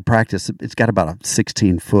I'd practiced, it's got about a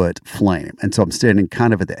 16-foot flame. And so I'm standing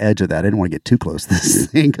kind of at the edge of that. I didn't want to get too close to this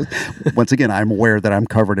thing. 'Cause once again, I'm aware that I'm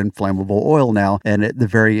covered in flammable oil now. And at the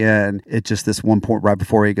very end, it's just this one point right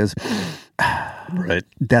before he goes... Right.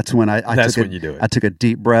 That's when when you do it. I took a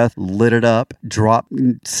deep breath, lit it up,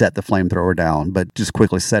 set the flamethrower down, but just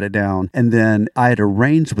quickly set it down. And then I had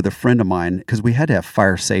arranged with a friend of mine, because we had to have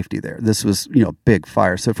fire safety there. This was, a big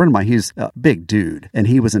fire. So a friend of mine, he's a big dude, and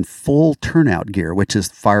he was in full turnout gear, which is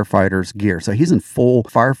firefighter's gear. So he's in full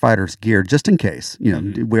firefighter's gear just in case.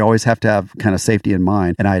 We always have to have kind of safety in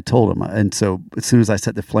mind. And I had told him. And so as soon as I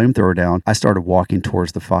set the flamethrower down, I started walking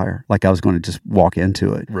towards the fire, like I was going to just walk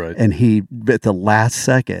into it. Right. And he, at the last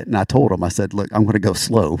second, and I told him, I said, look, I'm going to go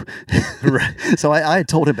slow. Right. So I had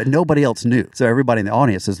told him, but nobody else knew. So everybody in the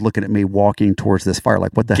audience is looking at me walking towards this fire,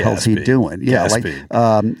 like, what the hell is he doing? Yeah,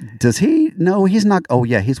 does he? No, he's not. Oh,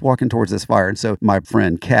 yeah, he's walking towards this fire. And so my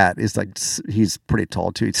friend Kat is like, he's pretty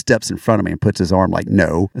tall too. He steps in front of me and puts his arm like,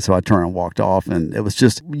 no. And so I turned and walked off. And it was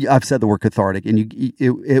just, I've said the word cathartic, and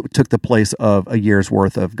it took the place of a year's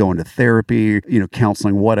worth of going to therapy,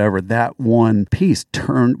 counseling, whatever. That one piece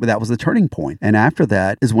that was the turning point. And after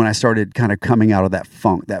that is when I started kind of coming out of that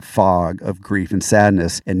funk, that fog of grief and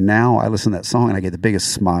sadness. And now I listen to that song and I get the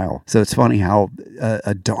biggest smile. So it's funny how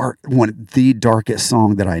the darkest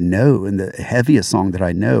song that I know and the heaviest song that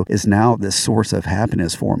I know is now this source of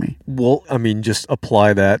happiness for me. Well, I mean, just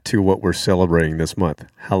apply that to what we're celebrating this month,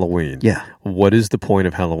 Halloween. Yeah. What is the point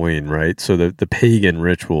of Halloween, right? So the pagan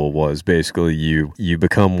ritual was basically you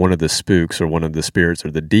become one of the spooks or one of the spirits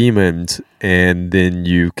or the demons, and then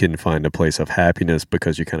you can find a place of happiness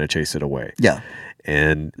because you kind of chase it away. Yeah.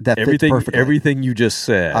 And that fits perfectly. Everything you just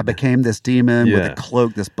said. I became this demon with a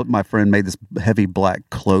cloak. My friend made this heavy black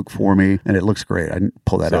cloak for me, and it looks great. I can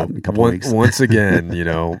pull that out in a couple of weeks. Once again,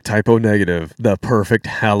 Typo Negative, the perfect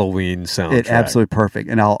Halloween soundtrack. It's absolutely perfect.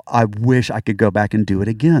 And I wish I could go back and do it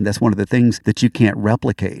again. That's one of the things that you can't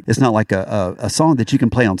replicate. It's not like a song that you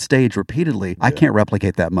can play on stage repeatedly. I can't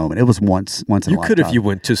replicate that moment. It was once in a lifetime. You could if you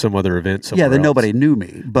went to some other event somewhere then else. nobody knew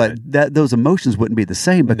me. But those emotions wouldn't be the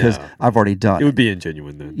same because I've already done it. It would be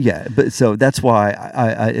ingenuine then. Yeah, but so that's why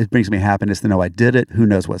it brings me happiness to know I did it. Who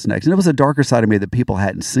knows what's next? And it was a darker side of me that people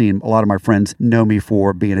hadn't seen. A lot of my friends know me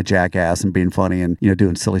for being a jackass and being funny and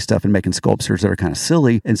doing silly stuff and making sculptures that are kind of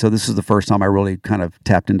silly. And so this is the first time I really kind of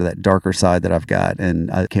tapped into that darker side that I've got,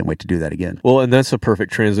 and I can't wait to do that again. Well, and that's a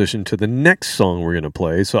perfect transition to the next song we're going to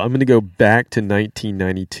play. So I'm going to go back to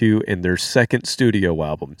 1992 and their second studio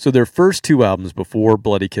album. So their first 2 albums before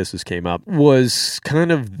Bloody Kisses came out was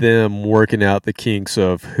kind of them working out the kinks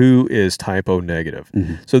of who is Typo Negative.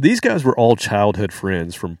 Mm-hmm. So these guys were all childhood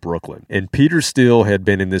friends from Brooklyn. And Peter Steele had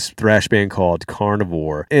been in this thrash band called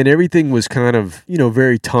Carnivore. And everything was kind of,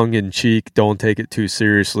 very tongue-in-cheek, don't take it too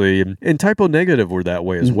seriously. And Typo Negative were that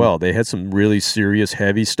way as well. They had some really serious,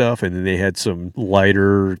 heavy stuff, and then they had some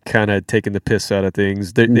lighter, kind of taking the piss out of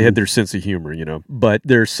things. They had their sense of humor, But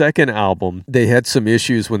their second album, they had some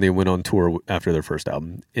issues when they went on tour after their first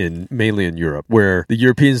album, mainly in Europe, where the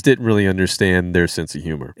Europeans didn't really understand their sense of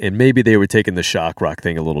humor. And maybe they were taking the shock rock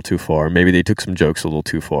thing a little too far. Maybe they took some jokes a little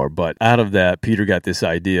too far. But out of that, Peter got this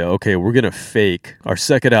idea, okay, we're going to fake our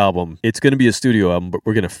second album. It's going to be a studio album, but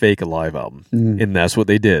we're going to fake a live album. And that's what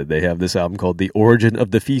they did. They have this album called The Origin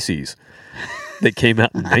of the Feces that came out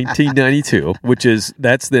in 1992,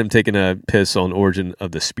 that's them taking a piss on Origin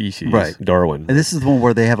of the Species, right. Darwin. And this is the one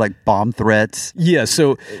where they have like bomb threats. Yeah,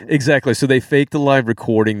 so exactly. So they fake the live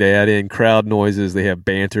recording, they add in crowd noises, they have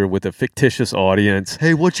banter with a fictitious audience.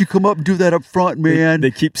 Hey, why don't you come up and do that up front, man? They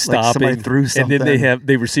keep stopping. Like somebody threw something. And then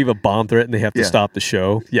they receive a bomb threat and they have to stop the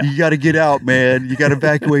show. Yeah. You got to get out, man. You got to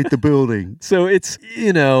evacuate the building. So it's,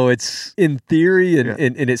 it's in theory and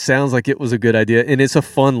it sounds like it was a good idea and it's a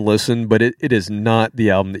fun listen, but it is not the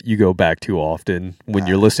album that you go back to often when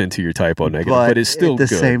you're listening to your Typo Negative, but it's still good. At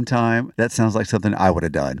the same time, that sounds like something I would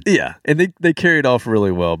have done. Yeah, and they carry it off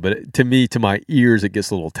really well, but to my ears, it gets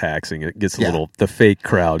a little taxing. It gets a little, the fake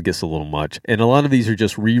crowd gets a little much. And a lot of these are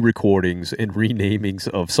just re-recordings and renamings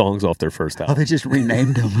of songs off their first album. Oh, they just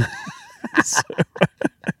renamed them.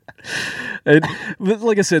 But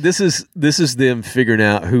like I said, this is them figuring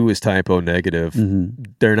out who is typo negative.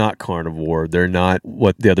 They're not Carnivore. They're not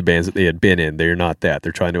what the other bands that they had been in. They're not that.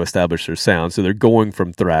 They're trying to establish their sound. So they're going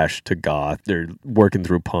from thrash to goth. They're working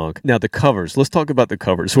through punk. Now the covers. Let's talk about the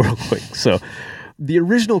covers real quick. So the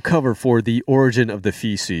original cover for The Origin of the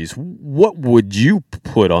Feces, what would you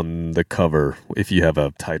put on the cover if you have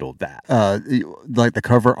a title that? Like the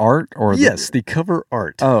cover art? Or the cover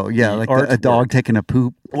art. Oh, yeah, like a dog taking a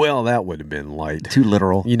poop. Well, that would have been light. Too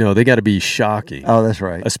literal. You know, they got to be shocking. Oh, that's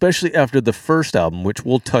right. Especially after the first album, which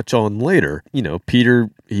we'll touch on later. You know, Peter,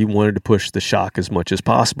 he wanted to push the shock as much as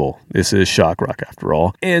possible. This is shock rock after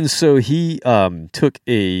all. And so he took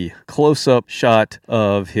a close-up shot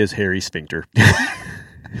of his hairy sphincter.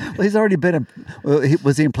 Well, he's already been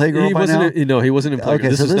was he in Playgirl by now? He wasn't in Playgirl. Okay,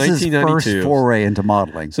 this so is this is 1992. his first foray into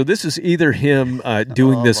modeling. So this is either him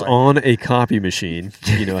doing this on a copy machine.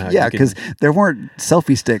 You know how yeah, because there weren't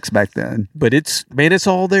selfie sticks back then. But it's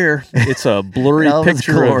all there. It's a blurry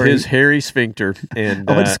picture of his hairy sphincter. And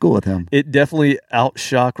I went to school with him. It definitely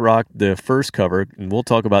out-shock rocked the first cover, and we'll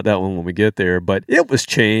talk about that one when we get there. But it was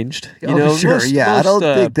changed. You know, sure. I don't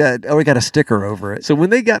think that. Oh, we got a sticker over it. So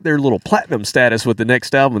when they got their little platinum status with the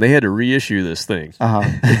next album, they had to reissue this thing.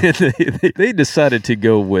 They decided to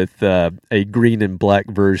go with a green and black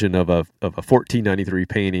version of a 1493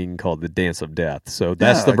 painting called The Dance of Death. So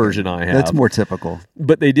that's the version I have. That's more typical.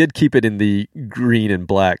 But they did keep it in the green and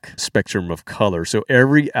black spectrum of color. So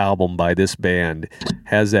every album by this band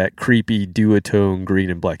has that creepy duotone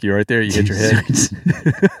green and black. You right there? You hit your head?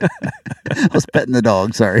 I was petting the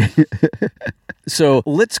dog. Sorry. So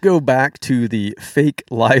let's go back to the fake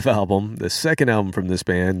live album, the second album from this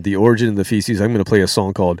band, The Origin of the Feces. I'm going to play a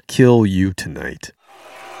song called Kill You Tonight.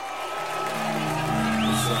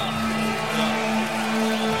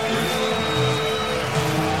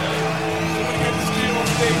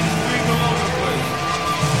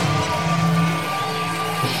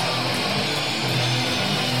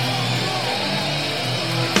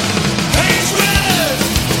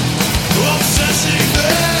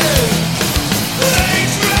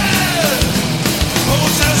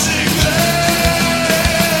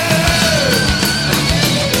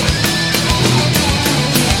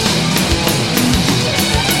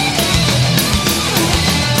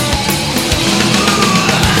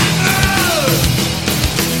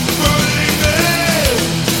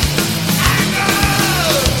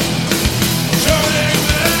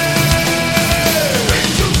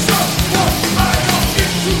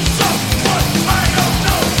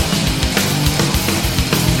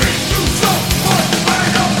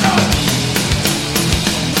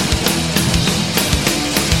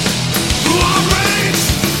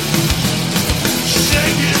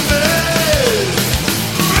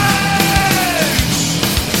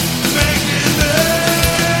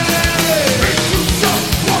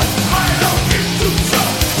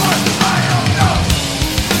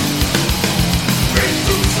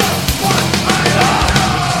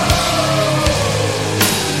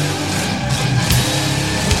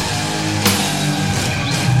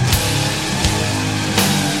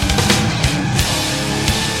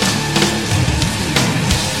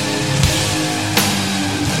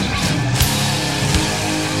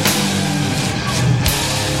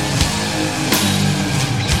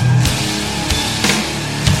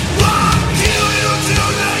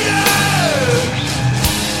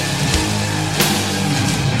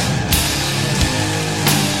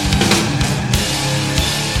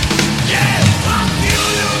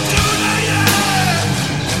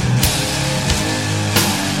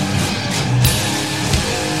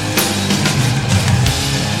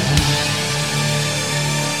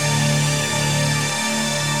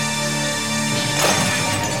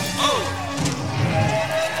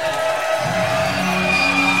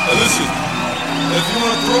 Listen, if you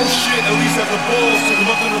want to throw shit, at least have the balls to come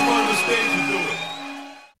up in the front of the stage and do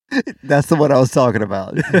it. That's the one I was talking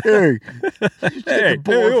about. Hey, Hey,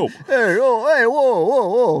 whoa.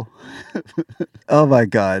 whoa. Oh my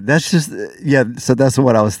God. That's just, yeah. So that's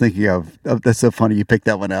what I was thinking of. That's so funny. You picked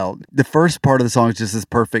that one out. The first part of the song is just this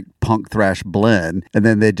perfect punk thrash blend. And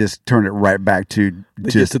then they just turn it right back to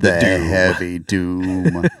just the doom. heavy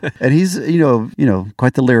doom. And he's, you know,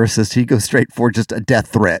 quite the lyricist. He goes straight for just a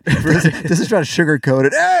death threat. This is trying to sugarcoat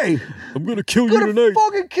it. Hey, I'm going to kill you I'm gonna tonight.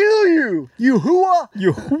 fucking kill you. You hooah.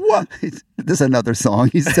 You what? This is another song.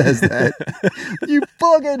 He says that. You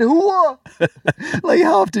fucking hooah. Like,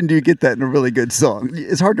 how often do you get that in a really good song?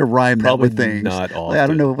 It's hard to rhyme Probably that with things. not often. Like, I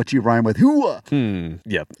don't know what you rhyme with. Hooah.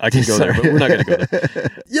 Yeah, I can go there, but we're not going to go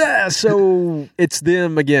there. Yeah, so it's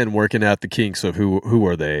them again working out the kinks of who who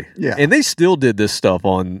are they? Yeah. And they still did this stuff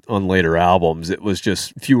on later albums. It was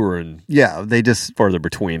just fewer and Yeah, they just farther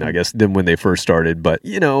between, I guess, than when they first started. But,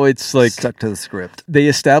 it's like stuck to the script. they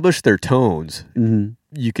established their tones. Mm-hmm.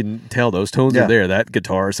 You can tell those tones Yeah. are there. That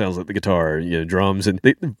guitar sounds like the guitar, drums. And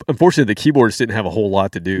unfortunately, the keyboardists didn't have a whole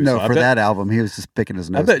lot to do. No, So for that album, he was just picking his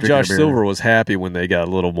nose. I bet drinking Josh a beer. Silver was happy when they got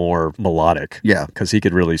a little more melodic. Yeah. Because he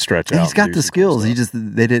could really stretch out. He's and got do the some cool skills. stuff.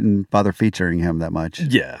 They didn't bother featuring him that much.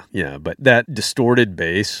 Yeah. But that distorted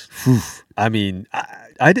bass, I mean,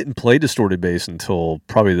 I didn't play distorted bass until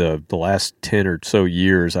probably the last 10 or so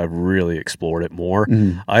years. I've really explored it more.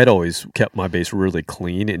 I had always kept my bass really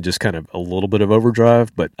clean and just kind of a little bit of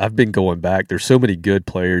overdrive, but I've been going back. There's so many good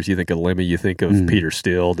players. You think of Lemmy, you think of Peter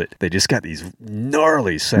Steele, that they just got these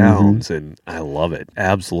gnarly sounds, and I love it.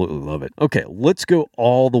 Absolutely love it. Okay, let's go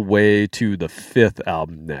all the way to the 5th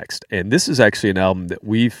album next. And this is actually an album that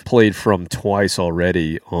we've played from twice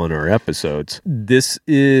already on our episodes. This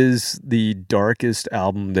is the darkest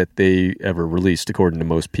album that they ever released, according to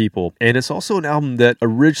most people. And it's also an album that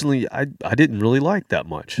originally I didn't really like that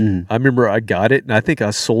much. I remember I got it, and I think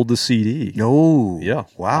I sold the CD. Oh, Yeah.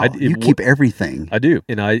 Wow. It You keep everything. I do.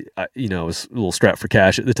 And I was a little strapped for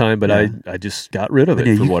cash at the time, but I just got rid of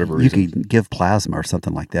it for whatever reason. You can give plasma or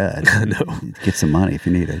something like that. I know. Get some money if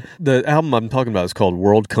you need it. The album I'm talking about is called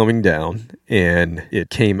World Coming Down, and it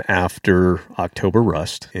came after October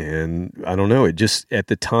Rust. And I don't know, it just, at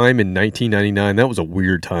the time in 1999, that was a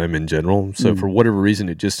weird time in general. So for whatever reason,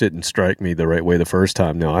 it just didn't strike me the right way the first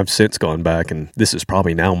time. Now, I've since gone back, and this is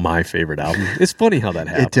probably now my favorite album. It's funny how that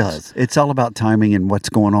happens. It does. It's all about timing and what's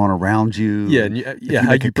going on around you. Yeah, and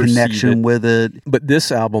how make you a perceive connection it. with it. But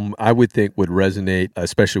this album, I would think, would resonate,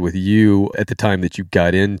 especially with you at the time that you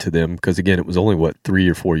got into them, because again, it was only 3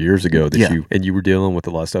 or 4 years ago that you were dealing with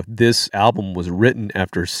a lot of stuff. This album was written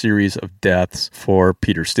after a series of deaths for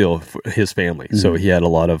Peter Steele, for his family. So he had a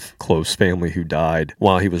lot of close family who died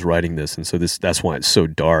while he was writing this, and so that's why it's so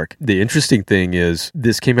dark. The interesting thing is,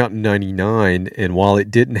 this came out in '99, and while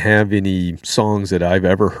it didn't have any songs that I've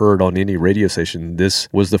ever heard on any radio station, this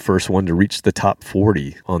was the first one to reach the top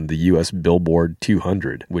 40 on the U.S. Billboard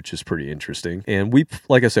 200, which is pretty interesting. And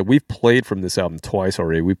like I said, we've played from this album twice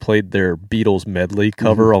already. We played their Beatles medley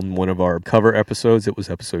cover on one of our cover episodes. It was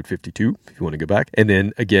episode 52, if you want to go back. And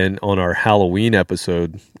then again, on our Halloween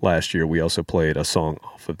episode last year, we also played a song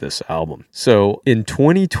off of this album. So in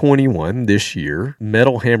 2021, this year,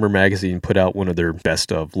 Metal Hammer magazine put out one of their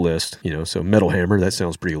best of list. So Metal Hammer, that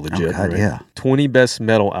sounds pretty legit. Oh, God, right? yeah. 20 best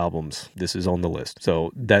metal albums. This is on the list.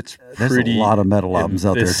 So that's There's pretty. a lot of metal albums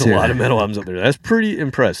out there, There's too. a lot of metal albums out there. That's pretty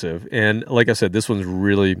impressive. And like I said, this one's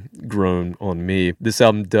really grown on me. This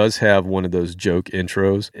album does have one of those joke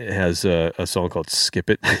intros. It has a song called Skip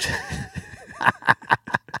It,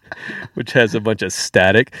 which has a bunch of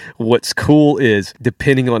static. What's cool is,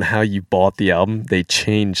 depending on how you bought the album, they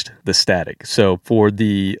changed the static. So for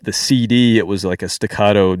the CD, it was like a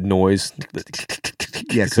staccato noise.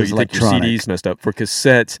 Yeah, so you think your electronic. CD's messed up. For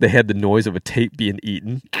cassettes, they had the noise of a tape being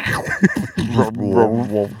eaten.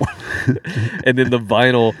 And then the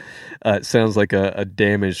vinyl sounds like a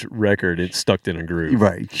damaged record. It's stuck in a groove.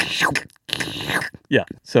 Right. Yeah.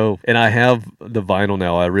 So, and I have the vinyl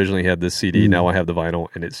now. I originally had this CD. Now I have the vinyl,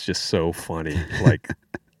 and it's just so funny. Like,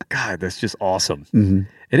 God, that's just awesome. And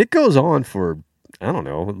it goes on for, I don't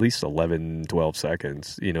know, at least 11, 12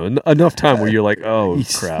 seconds. Enough time where you're like, oh,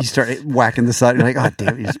 crap. You start whacking the side. You're like, oh,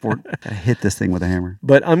 damn, you just gotta hit this thing with a hammer.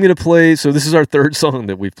 But I'm going to play, so this is our third song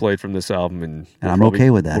that we've played from this album. And I'm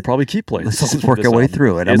okay with that. We'll probably keep playing. Let's songs just from work this our way album.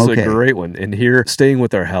 through it. I'm It's okay. a great one. And here, staying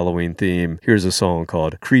with our Halloween theme, here's a song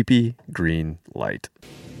called Creepy Green Light.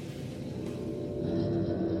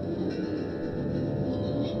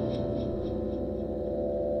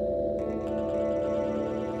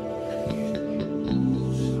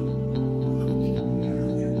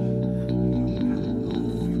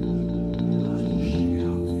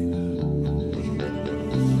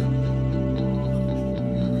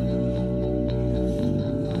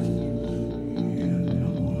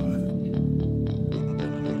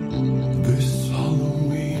 This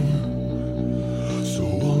Halloween, so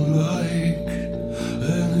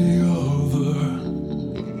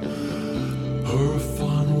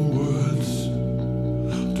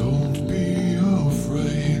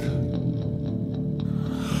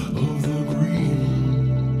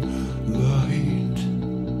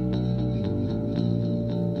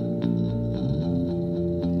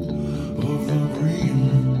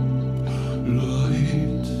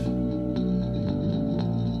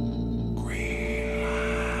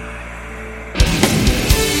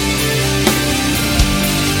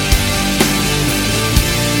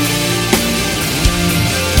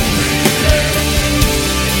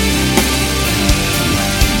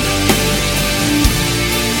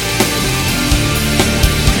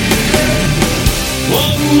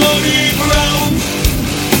muddy ground,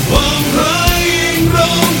 I'm lying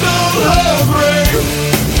down her grave,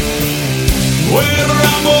 where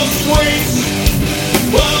I must wait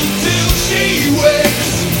until she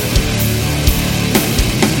wakes.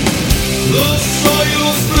 The soil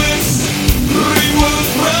splits, greenwood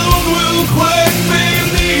ground will quake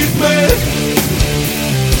beneath me,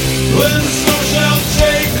 when snow shall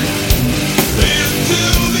take into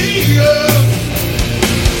the earth,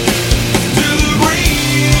 to the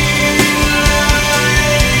green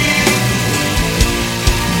light,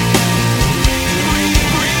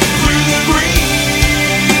 through the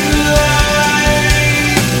green light.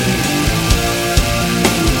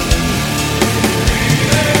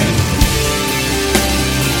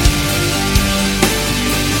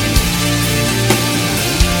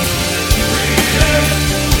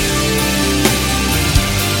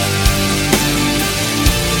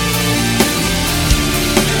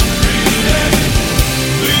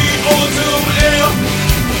 The autumn air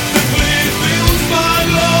quickly fills my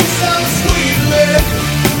lungs so sweetly,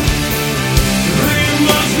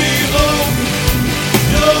 reminds me of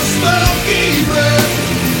your smoky breath.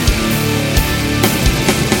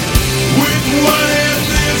 With one hand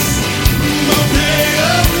this bouquet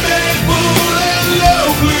of maple and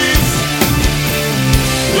love leaves,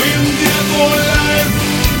 when death or life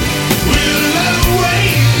will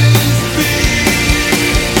always be.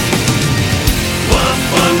 I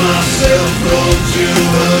find myself drawn to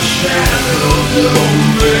a shadow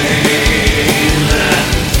domain.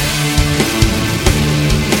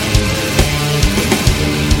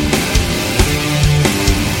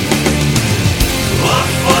 I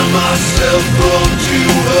find myself drawn to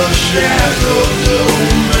a shadow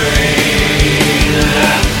domain.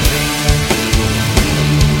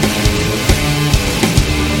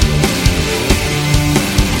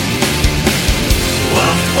 I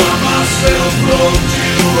find myself drawn to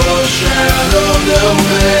a shadow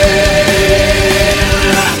domain.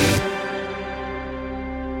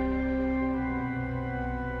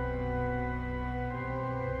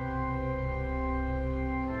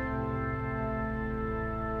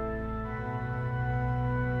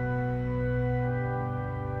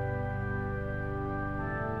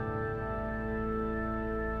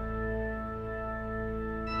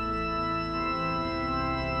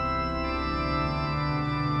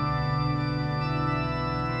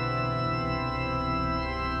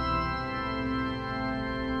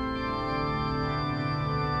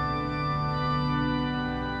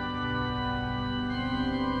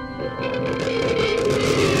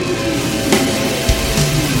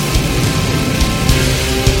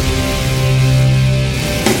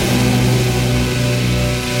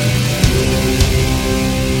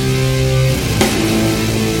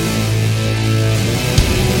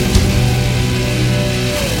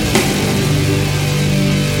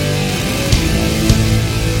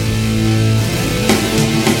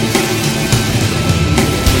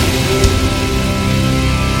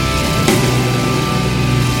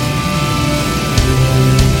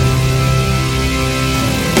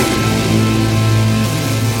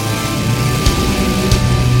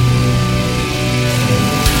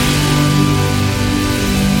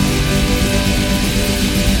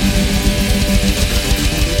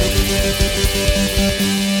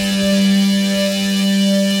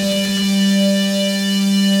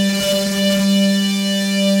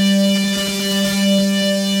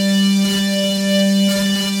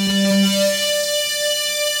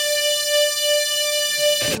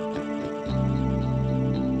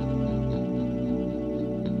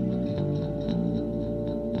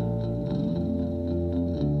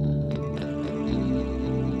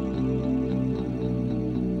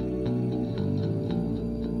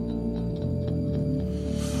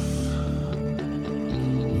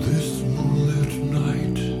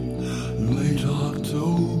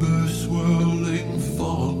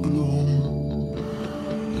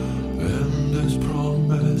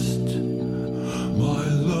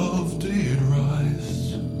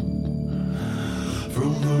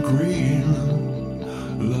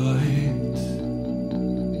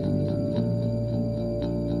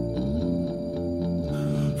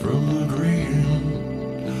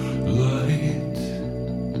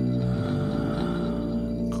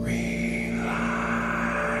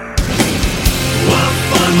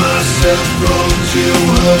 myself drawn to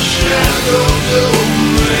a shadow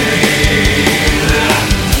domain.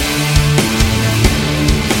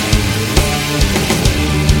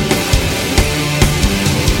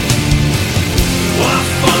 I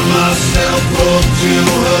find myself drawn to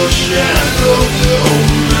a shadow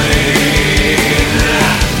domain.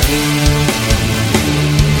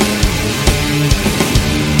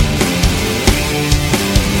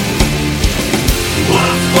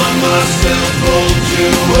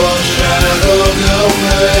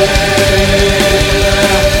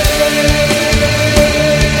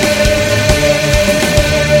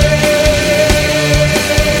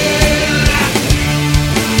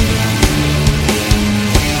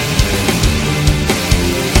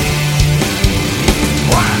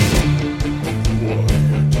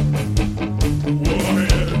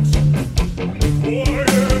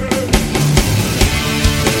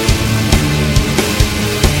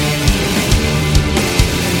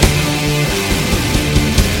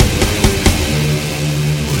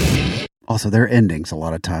 Also, their endings a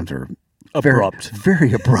lot of times are Abrupt.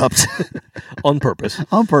 very abrupt. On purpose.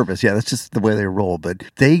 On purpose, yeah. That's just the way they roll. But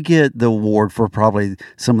they get the award for probably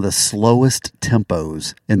some of the slowest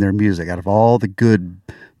tempos in their music out of all the good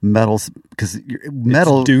metals, because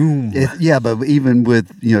metal, It's doom. but even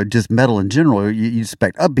with just metal in general, you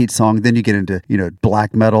expect upbeat song, then you get into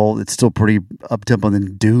black metal, it's still pretty up tempo, and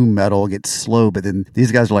then doom metal gets slow. But then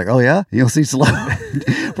these guys are like, oh yeah, you'll see slow.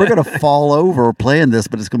 We're gonna fall over playing this,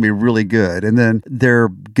 but it's gonna be really good. And then their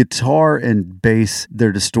guitar and bass,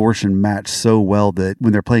 their distortion match so well that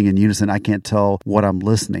when they're playing in unison, I can't tell what I'm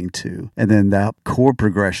listening to. And then that chord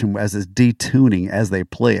progression as it's detuning as they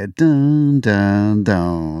play it, dun dun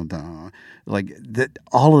dun. Like that,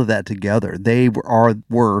 all of that together, they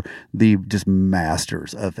were the just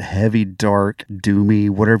masters of heavy, dark, doomy,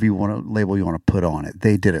 whatever you want to label you want to put on it.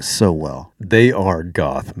 They did it so well. They are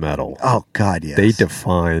goth metal. Oh God, yes. They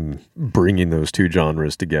define bringing those two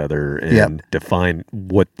genres together and define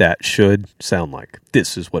what that should sound like.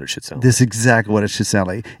 This is what it should sound like. This is exactly what it should sound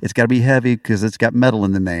like. It's got to be heavy because it's got metal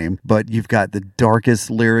in the name, but you've got the darkest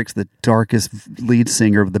lyrics, the darkest lead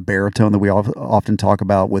singer of the baritone that we often talk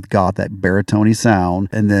about with goth, that baritone-y sound,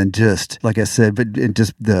 and then just, like I said, and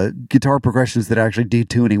just the guitar progressions that are actually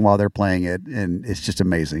detuning while they're playing it, and it's just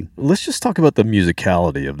amazing. Let's just talk about the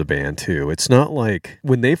musicality of the band, too. It's not like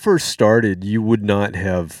when they first started, you would not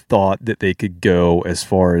have thought that they could go as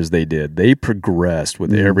far as they did. They progressed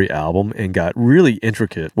with every album and got really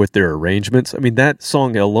intricate with their arrangements. I mean, that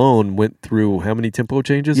song alone went through how many tempo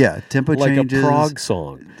changes? Yeah, tempo changes. Like a prog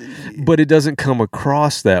song. But it doesn't come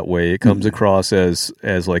across that way. It comes across as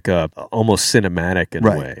like a almost cinematic in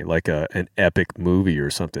a way, like an epic movie or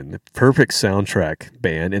something. Perfect soundtrack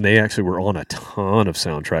band, and they actually were on a ton of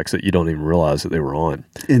soundtracks that you don't even realize that they were on.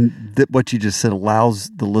 And what you just said allows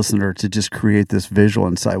the listener to just create this visual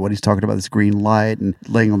inside what he's talking about, this green light and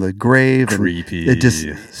laying on the grave. Creepy. And it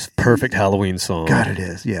just perfect Halloween song. God, it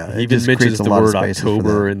is. Yeah, He even mentions the word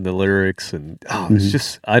October in the lyrics, and it's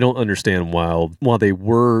just, I don't understand while they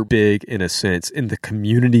were big in a sense in the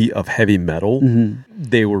community of heavy metal,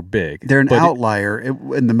 they were big. They're an outlier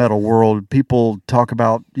in the metal world. People talk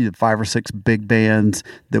about 5 or 6 big bands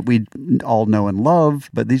that we all know and love,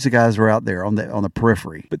 but these guys were out there on the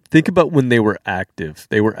periphery. But think about when they were active.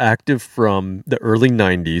 They were active from the early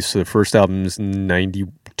 90s, so the first album's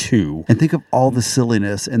 92. And think of all the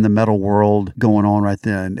silliness in the metal world going on right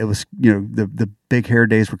then. It was, the big hair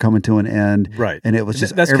days were coming to an end. Right. And it was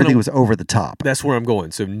just, everything was over the top. That's where I'm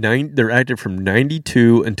going. So they're active from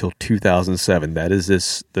 92 until 2007. That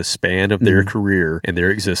is the span of their career and their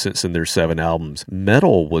existence and their 7 albums.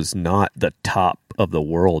 Metal was not the top of the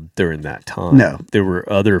world during that time. No. There were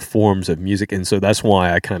other forms of music, and so that's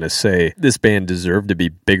why I kind of say this band deserved to be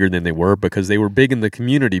bigger than they were, because they were big in the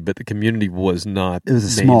community, but the community was not It was a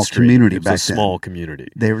small community back then. It was a small community.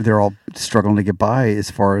 They're all struggling to get by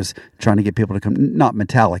as far as trying to get people to come, not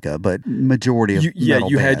Metallica, but majority of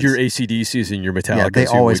metal you bands. had your AC/DCs and your Metallicas. Yeah, they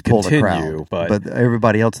always pulled a crowd. But But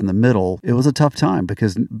everybody else in the middle, it was a tough time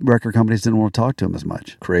because record companies didn't want to talk to them as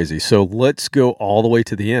much. Crazy. So let's go all the way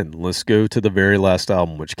to the end. Let's go to the very last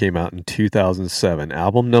album, which came out in 2007.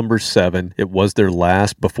 Album number 7. It was their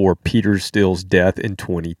last before Peter Steele's death in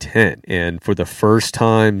 2010. And for the first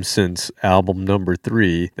time since album number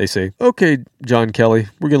 3, they say, okay, John Kelly,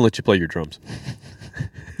 we're going to let you play your drums.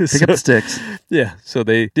 Pick up the sticks. Yeah, so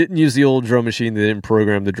they didn't use the old drum machine. They didn't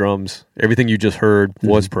program the drums. Everything you just heard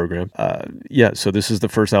was programmed. So this is the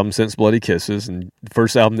first album since Bloody Kisses, and the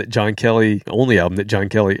first album that only album that John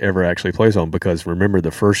Kelly ever actually plays on, because remember, the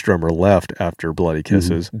first drummer left after Bloody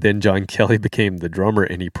Kisses. Then John Kelly became the drummer,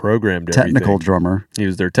 and he programmed everything. Technical drummer. He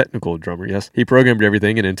was their technical drummer, yes. He programmed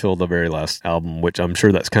everything, and until the very last album, which I'm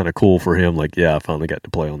sure that's kind of cool for him. Like, yeah, I finally got to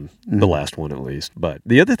play on the last one at least. But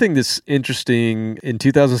the other thing that's interesting, in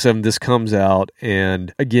 2007, this comes out,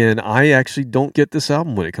 and again, I actually don't get this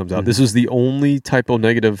album when it comes out. This is the only Typo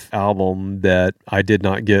Negative album that I did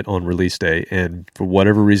not get on release day, and for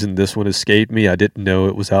whatever reason, this one escaped me. I didn't know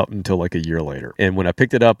it was out until like a year later. And when I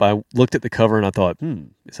picked it up, I looked at the cover and I thought,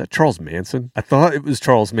 is that Charles Manson? I thought it was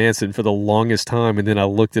Charles Manson for the longest time, and then I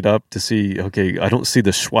looked it up to see, okay, I don't see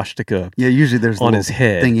the swastika usually there's on his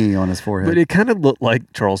head. Thingy on his forehead. But it kind of looked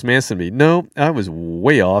like Charles Manson to me. No, I was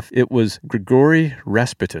way off. It was Grigory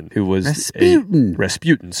Rasputin, who was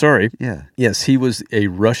Rasputin, sorry. Yeah. Yes, he was a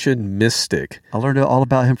Russian mystic. I learned all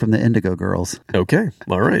about him from the Indigo Girls. Okay,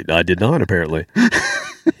 all right. I did not, apparently.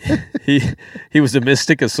 He was a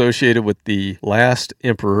mystic associated with the last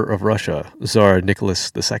emperor of Russia, Tsar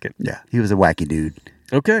Nicholas II. Yeah, he was a wacky dude.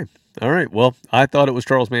 Okay. All right. Well, I thought it was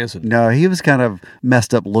Charles Manson. No, he was kind of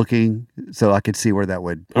messed up looking, so I could see where that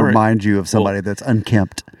would remind you of somebody that's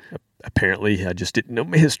unkempt. apparently I just didn't know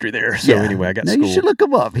my history there. So anyway, I got schooled. You should look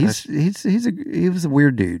him up. He was a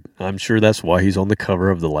weird dude. I'm sure that's why he's on the cover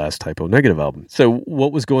of the last Typo Negative album. So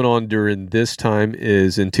what was going on during this time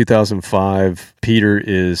is in 2005, Peter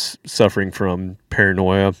is suffering from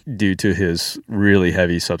paranoia due to his really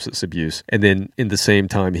heavy substance abuse. And then in the same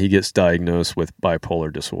time, he gets diagnosed with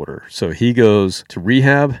bipolar disorder. So he goes to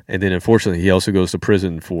rehab, and then unfortunately, he also goes to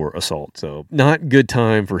prison for assault. So not good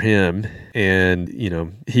time for him. And,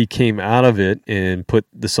 he came out of it and put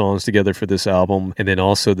the songs together for this album. And then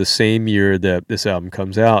also the same year that this album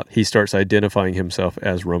comes out, he starts identifying himself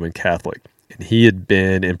as Roman Catholic. And he had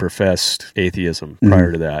been in professed atheism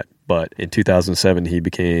prior to that. But in 2007, he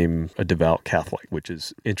became a devout Catholic, which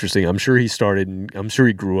is interesting. I'm sure he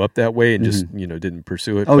grew up that way and just, didn't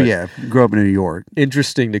pursue it. Oh, yeah. Grew up in New York.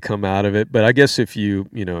 Interesting to come out of it. But I guess if you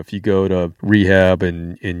go to rehab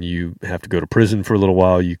and you have to go to prison for a little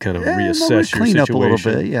while, you kind of reassess your situation. Clean up a little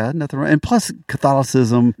bit. Yeah, nothing wrong. And plus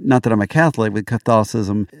Catholicism, not that I'm a Catholic, but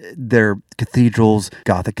Catholicism, their cathedrals,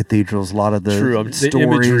 Gothic cathedrals, a lot of the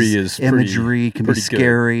stories, imagery can be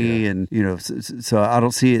scary. And, so I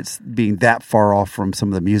don't see it being that far off from some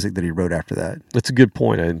of the music that he wrote after that. That's a good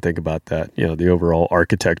point. I didn't think about that. The overall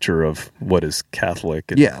architecture of what is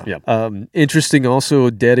Catholic. And, interesting also,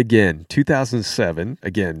 Dead Again, 2007.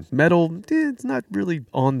 Again, metal, it's not really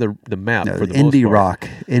on the map for the most part.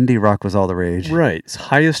 Indie rock was all the rage. Right. It's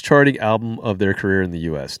highest charting album of their career in the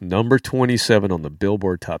U.S. Number 27 on the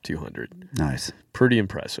Billboard Top 200. Nice. Pretty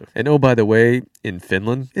impressive. And oh, by the way, in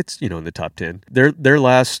Finland, it's, in the top 10. Their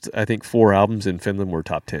last, I think, 4 albums in Finland were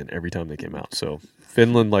top 10 every time they came out. So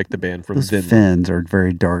Finland, like the band from Finland. Those Finns are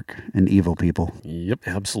very dark and evil people. Yep,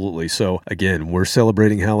 absolutely. So again, we're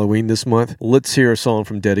celebrating Halloween this month. Let's hear a song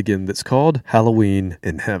from Dead Again that's called Halloween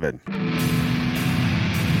in Heaven.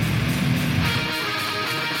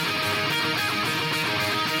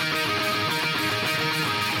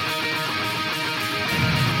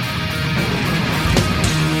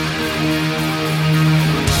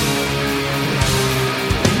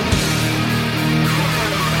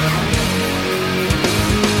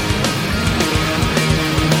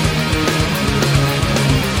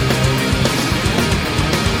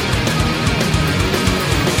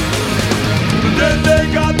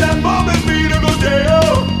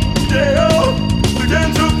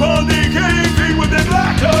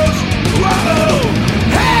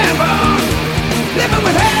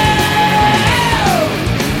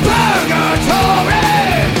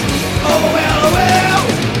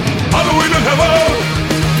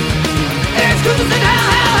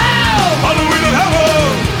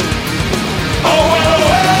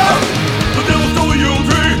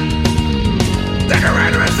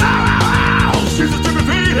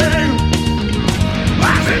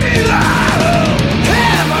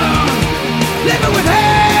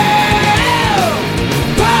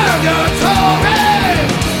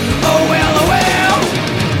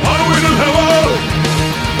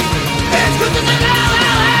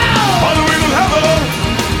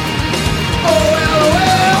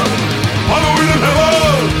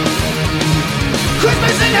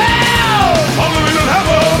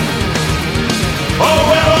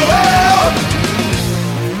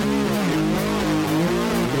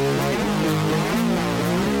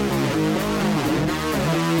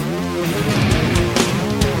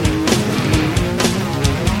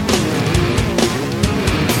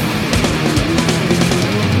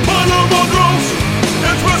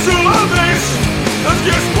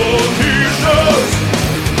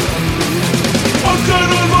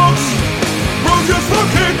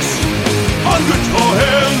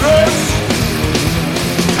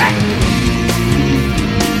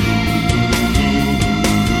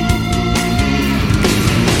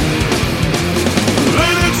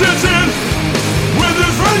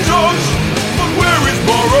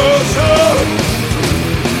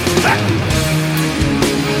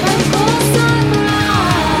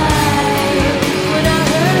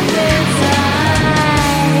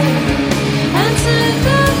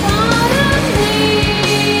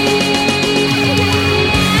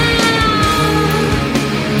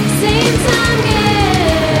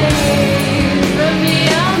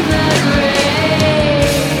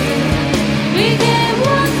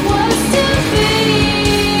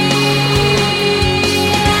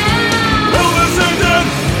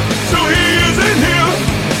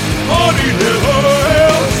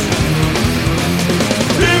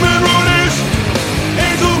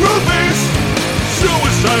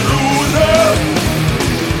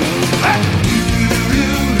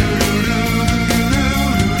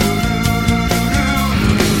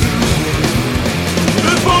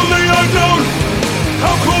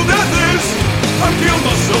 How cold death is, I feel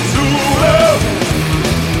myself too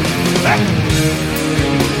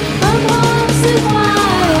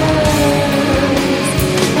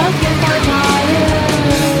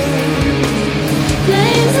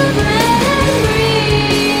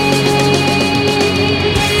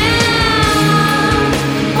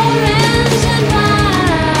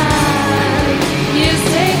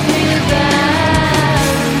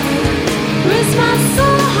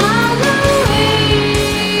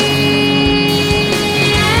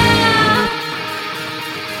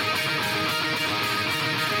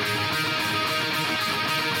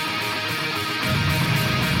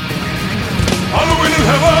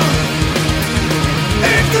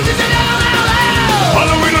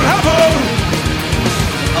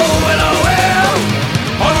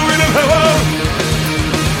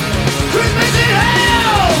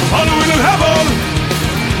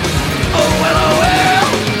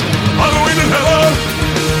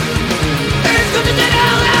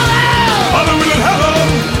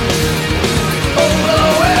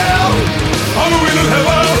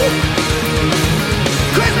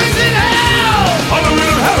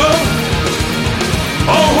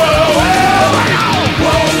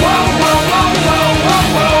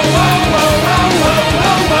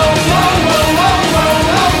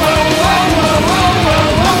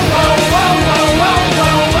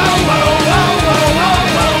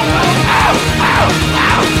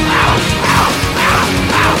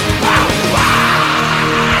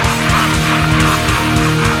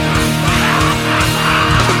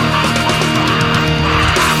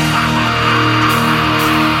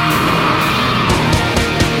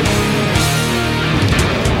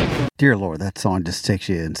Dear Lord, that song just takes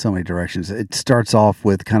you in so many directions. It starts off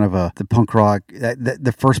with kind of the punk rock.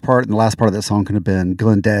 The first part and the last part of that song could have been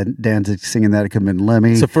Glenn Danzig singing that. It could have been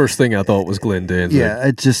Lemmy. It's the first thing I thought was Glenn Danzig. Yeah,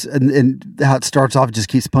 it just and how it starts off, it just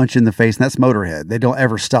keeps punching in the face, and that's Motorhead. They don't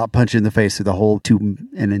ever stop punching in the face through the whole 2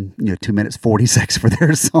 minutes 40 seconds for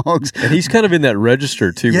their songs. And he's kind of in that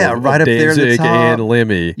register too. Yeah, of right up there at the Danzig top. and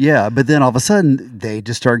Lemmy. Yeah, but then all of a sudden they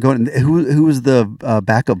just start going. Who was the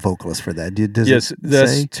backup vocalist for that? Yes,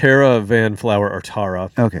 that's Tara Van Flower or Tara.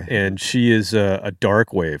 Okay. And she is a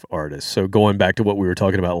dark wave artist. So going back to what we were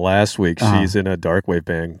talking about last week, she's in a dark wave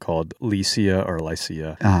band called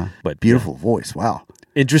Lycia. But beautiful voice. Wow.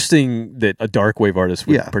 Interesting that a dark wave artist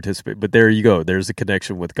would participate. But there you go. There's a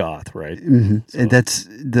connection with goth, right? Mm-hmm. So. And that's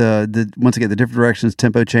the once again, the different directions,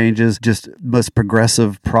 tempo changes, just most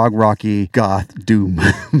progressive prog rocky goth doom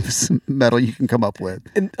metal you can come up with.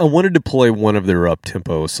 And I wanted to play one of their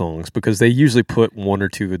up-tempo songs because they usually put one or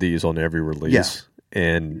two of these on every release. Yeah.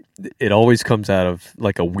 And it always comes out of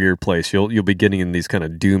like a weird place. You'll be getting in these kind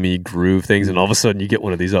of doomy groove things, and all of a sudden you get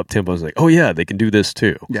one of these up tempos. Like, oh yeah, they can do this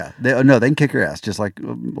too. Yeah, they can kick your ass just like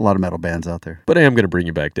a lot of metal bands out there. But I am going to bring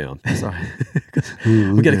you back down. Sorry,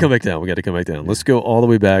 we got to come back down. We got to come back down. Let's go all the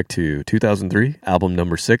way back to 2003, album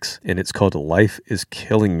number 6, and it's called "Life Is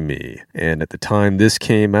Killing Me." And at the time this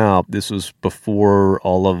came out, this was before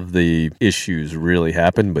all of the issues really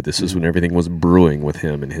happened. But this is when everything was brewing with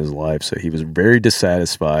him in his life. So he was very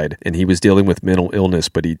dissatisfied, and he was dealing with mental illness,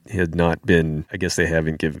 but he had not been, I guess they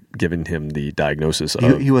haven't given him the diagnosis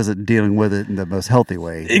of... He wasn't dealing with it in the most healthy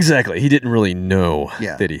way. Exactly. He didn't really know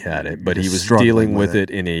that he had it, but he was dealing with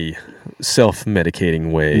it in a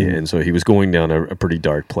self-medicating way, and so he was going down a pretty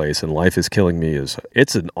dark place, and Life Is Killing Me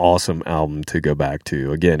it's an awesome album to go back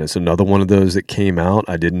to. Again, it's another one of those that came out.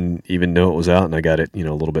 I didn't even know it was out, and I got it,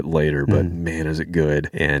 a little bit later, but man, is it good.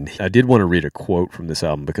 And I did want to read a quote from this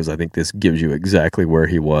album because I think this gives you exactly where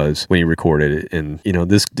he was when he recorded it. And,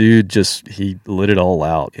 this dude he lit it all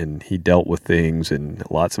out, and he dealt with things and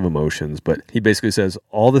lots of emotions. But he basically says,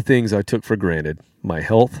 all the things I took for granted, my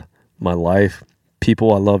health, my life,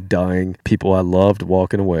 people I loved dying, people I loved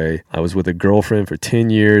walking away. I was with a girlfriend for 10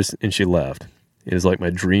 years and she left. It is like my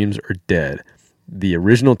dreams are dead. The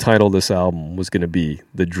original title of this album was going to be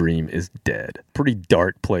The Dream Is Dead. Pretty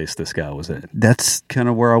dark place this guy was in. That's kind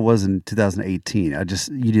of where I was in 2018.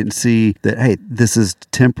 You didn't see that, hey, this is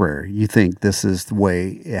temporary. You think this is the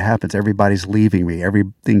way it happens. Everybody's leaving me.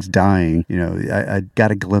 Everything's dying. I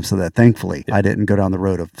got a glimpse of that, thankfully. Yeah. I didn't go down the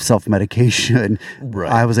road of self-medication.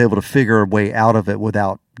 Right. I was able to figure a way out of it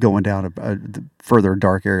without going down a further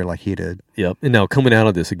dark area like he did. Yep. And now coming out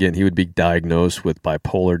of this, again, he would be diagnosed with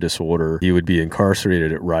bipolar disorder. He would be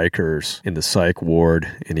incarcerated at Rikers in the psych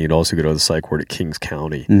ward, and he'd also go to the psych ward at Kings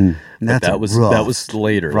County. That was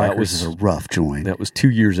later. Rikers is a rough joint. That was 2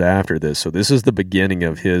 years after this. So this is the beginning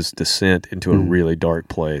of his descent into a really dark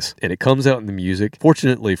place. And it comes out in the music.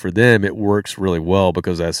 Fortunately for them, it works really well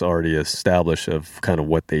because that's already established of kind of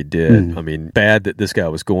what they did. I mean, bad that this guy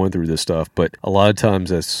was going through this stuff, but a lot of times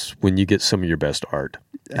that's when you get some of your best art.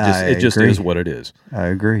 It just is what it is. I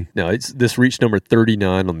agree. Now, this reached number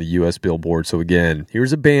 39 on the U.S. Billboard. So again,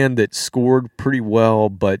 here's a band that scored pretty well,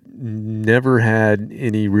 but never had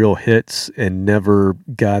any real hits and never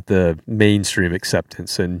got the mainstream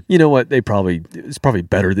acceptance. And you know what? It's probably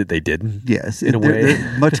better that they didn't. Yes, in a way.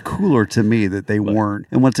 They're much cooler to me that they weren't.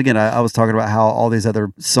 And once again, I was talking about how all these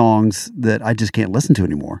other songs that I just can't listen to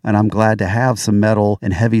anymore. And I'm glad to have some metal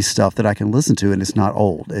and heavy stuff that I can listen to, and it's not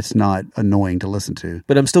old. It's not annoying to listen to.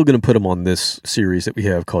 But I'm still going to put them on this series that we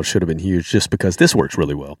have called Should Have Been Huge just because this works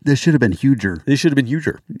really well. This should have been huger. They should have been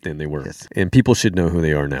huger, and they were. Yes. And people should know who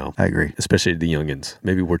they are now. I agree. Especially the youngins.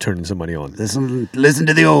 Maybe we're turning somebody on. Listen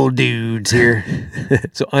to the old dudes here.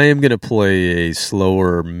 So I am going to play a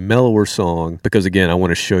slower, mellower song because, again, I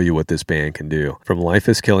want to show you what this band can do. From Life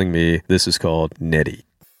Is Killing Me, this is called Nettie.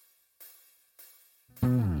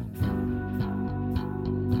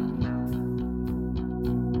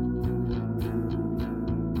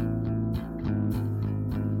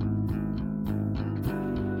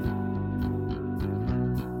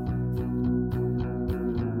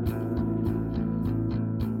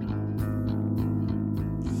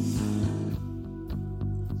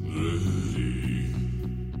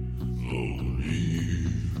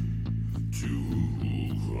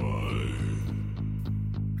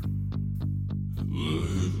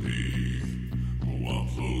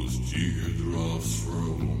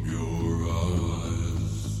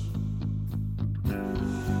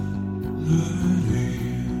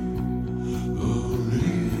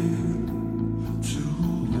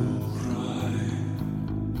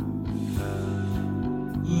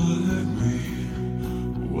 Let me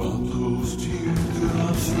wipe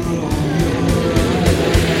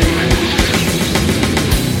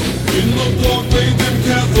In the dark, made them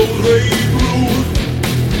cathode ray blue.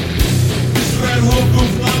 This red hook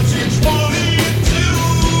of 1922,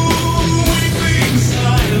 weeping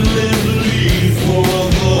silently for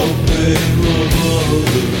the pain of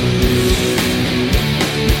others.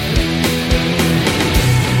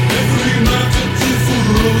 Every night a different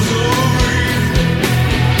rosary,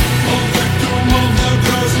 a victim of the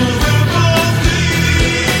curse of empathy.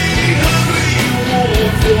 Every war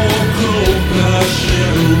for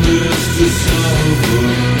compassion is to suffer.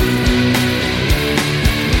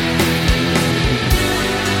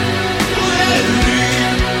 Let me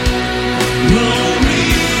no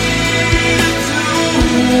need to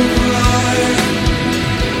cry.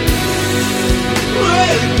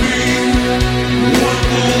 Let me wipe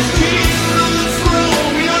those tears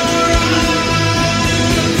from your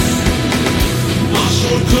eyes. My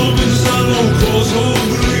shortcomings are no cause of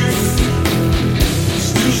grief.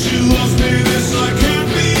 Still she loves me, this I can't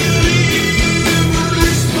believe.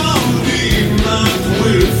 Responding not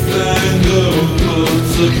with anger but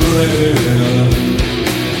a prayer.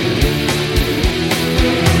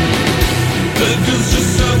 Vegas just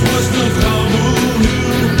southwest of Kabul.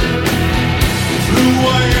 Blue,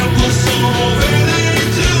 I am the son of an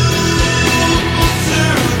angel. But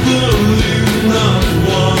terribly not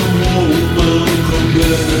one woman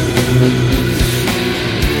compares.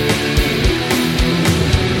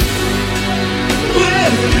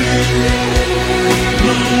 Let me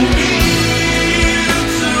no need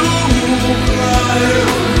to cry.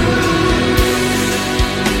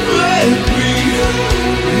 Let me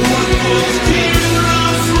wipe those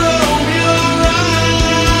tears from your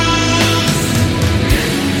eyes.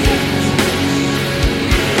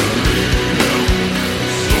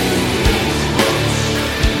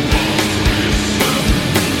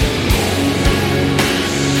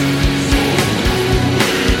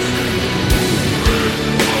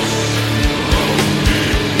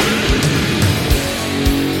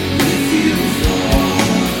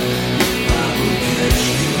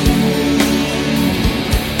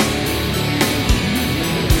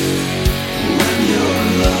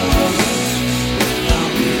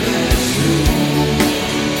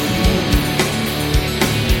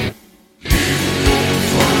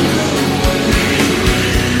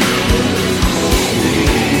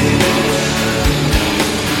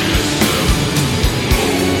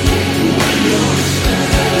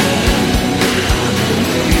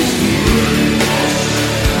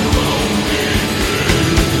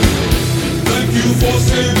 Thank you for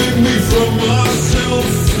saving me from myself.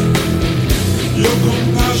 Your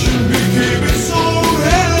compassion became its own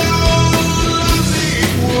hell.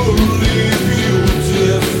 Equally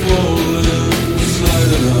beautiful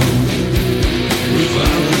inside and out,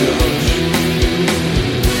 without a doubt.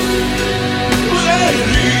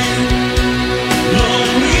 Lady, no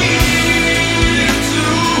need to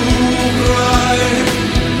cry.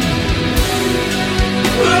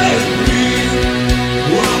 Let me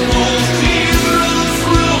wipe those tears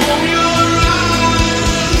from your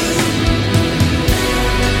eyes.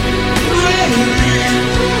 Let me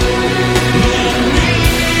no need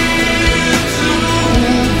to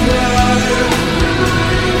cry.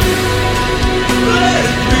 Let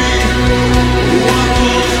me wipe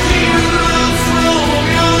those tears from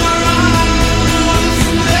your eyes.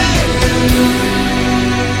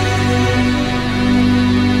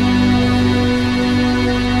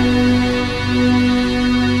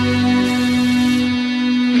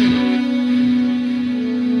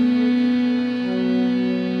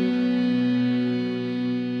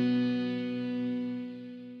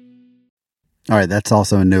 All right, that's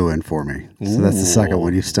also a new one for me. So that's the second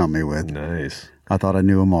one you stumped me with. Nice. I thought I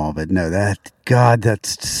knew them all, but no,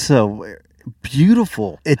 that's so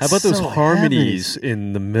beautiful. It's How about those so harmonies heavy.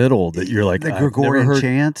 in the middle that you're like, The I've Gregorian never heard,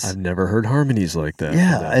 chants? I've never heard harmonies like that.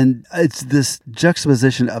 Yeah, and it's this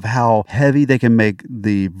juxtaposition of how heavy they can make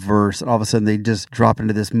the verse, and all of a sudden they just drop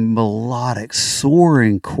into this melodic,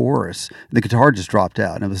 soaring chorus. The guitar just dropped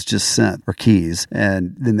out, and it was just synth or keys,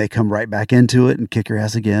 and then they come right back into it and kick your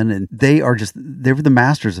ass again. And they were the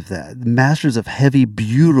masters of that, masters of heavy,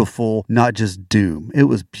 beautiful, not just doom. It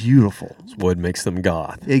was beautiful. It's what makes them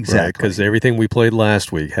goth. Exactly. Because everything we played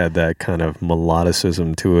last week had that kind of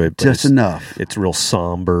melodicism to it. But Just enough. It's real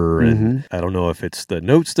somber, and I don't know if it's the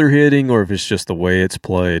notes they're hitting or if it's just the way it's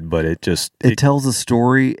played, but it tells a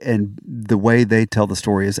story, and the way they tell the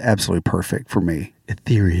story is absolutely perfect for me.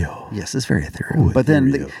 Ethereal. Yes, it's very ethereal. Ooh, but then,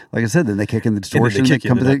 ethereal. like I said, then they kick in the they distortion. kick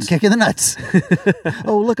you in the nuts. Kick in the nuts.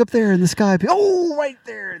 Oh, look up there in the sky. Oh, right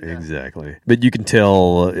there. Exactly. But you can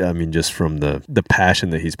tell, I mean, just from the passion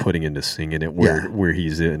that he's putting into singing it, where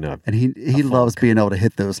he's in a And he loves being able to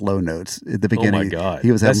hit those low notes at the beginning. Oh my God.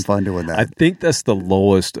 He was having fun doing that. I think that's the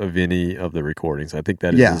lowest of any of the recordings. I think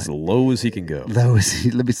that is as low as he can go. Low is,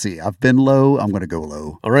 let me see. I've been low. I'm going to go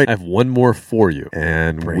low. All right, I have one more for you.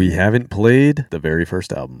 And we haven't played the very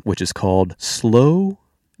first album, which is called Slow,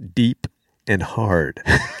 Deep, and Hard.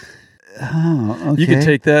 Oh, okay. You could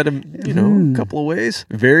take that, a couple of ways.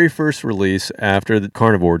 Very first release after the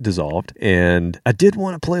Carnivore dissolved. And I did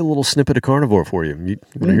want to play a little snippet of Carnivore for you. You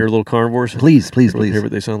want to hear a little Carnivores? Please. Hear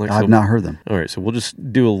what they sound like? I've not heard them. All right, so we'll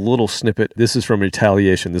just do a little snippet. This is from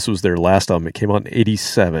Retaliation. This was their last album. It came out in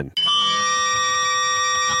 87.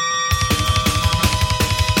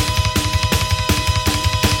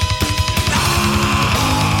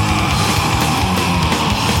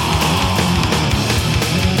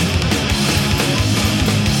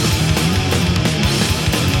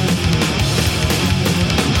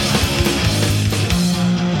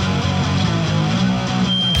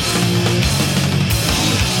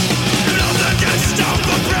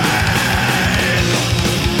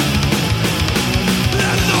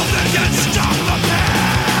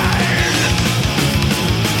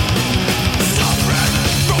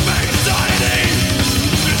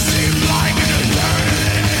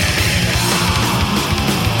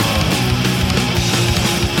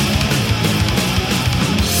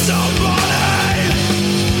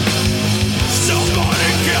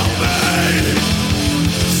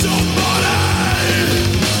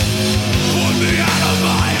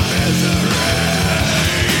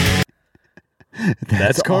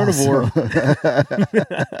 That's Carnivore. Awesome.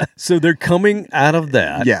 So they're coming out of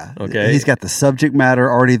that. Yeah. Okay. He's got the subject matter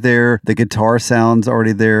already there. The guitar sounds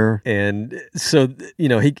already there. And so,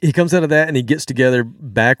 he comes out of that and he gets together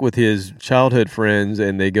back with his childhood friends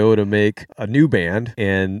and they go to make a new band.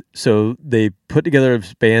 And so they put together a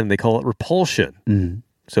band and they call it Repulsion. Mm-hmm.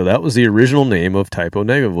 So that was the original name of Typo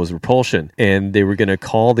Negative, was Repulsion. And they were going to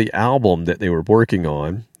call the album that they were working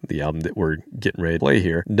on, the album that we're getting ready to play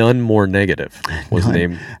here, None More Negative was the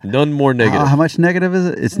name. None More Negative. How much negative is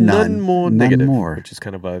it? It's none. More None Negative. more. Which is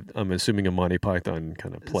kind of I'm assuming a Monty Python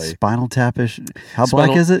kind of play. Spinal Tap-ish. How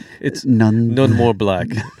black is it? It's none. None More Black.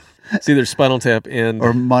 It's either Spinal Tap and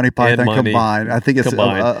or Monty Python combined. I think it's a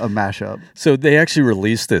mashup. So they actually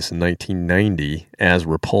released this in 1990 as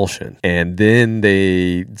Repulsion, and then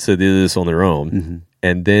they did this on their own. Mm-hmm.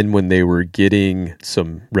 And then when they were getting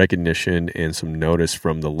some recognition and some notice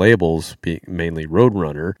from the labels, mainly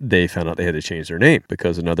Roadrunner, they found out they had to change their name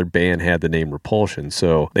because another band had the name Repulsion.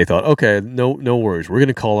 So they thought, okay, no worries. We're going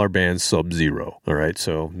to call our band Sub-Zero. All right.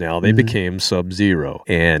 So now they became Sub-Zero.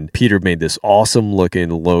 And Peter made this awesome looking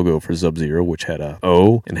logo for Sub-Zero, which had a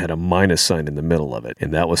O and had a minus sign in the middle of it.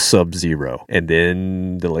 And that was Sub-Zero. And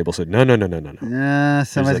then the label said, no. Yeah,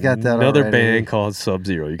 somebody's got that another already. band called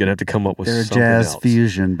Sub-Zero. You're going to have to come up with They're something a jazz else.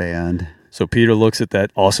 fusion band. So Peter looks at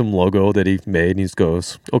that awesome logo that he made and he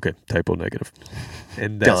goes, okay, Typo Negative.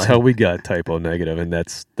 And that's how we got Typo Negative. And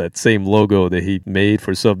that's that same logo that he made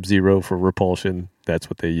for Sub-Zero for Repulsion.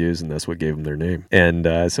 That's what they use, and that's what gave them their name. And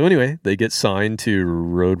so anyway, they get signed to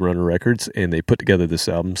Roadrunner Records, and they put together this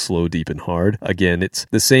album, Slow, Deep, and Hard. Again, it's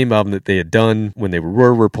the same album that they had done when they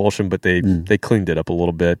were Repulsion, but they cleaned it up a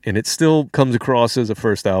little bit. And it still comes across as a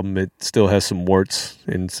first album. It still has some warts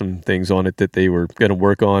and some things on it that they were going to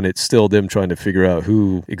work on. It's still them trying to figure out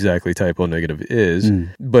who exactly Typo Negative is.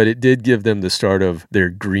 But it did give them the start of their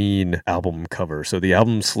green album cover. So the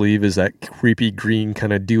album sleeve is that creepy green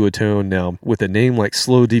kind of duotone. Now, with a name like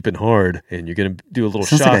Slow, Deep, and Hard, and you're going to do a little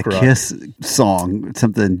Sounds shock like a rock. Kiss song,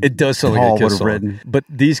 something. It does sound Paul like a Kiss would have song. written. But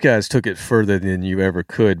these guys took it further than you ever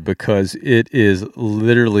could because it is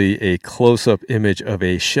literally a close-up image of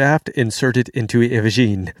a shaft inserted into a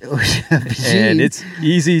vagine. And it's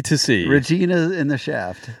easy to see. Regina in the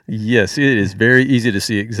shaft. Yes, it is very easy to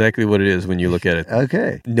see exactly what it is when you look at it,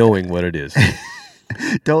 Okay. knowing what it is.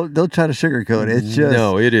 Don't try to sugarcoat it. It's just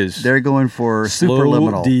No, it is they're going for slow,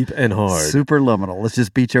 superliminal. deep, and hard. Superliminal. Let's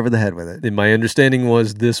just beat you over the head with it. And my understanding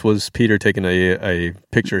was this was Peter taking a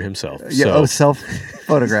picture himself. Yeah, So self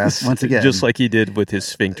photograph once again. Just like he did with his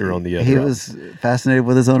sphincter on the other. He album. was fascinated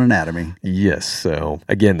with his own anatomy. Yes. So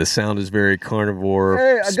again, the sound is very carnivore.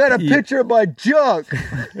 Hey, I got a picture of my junk.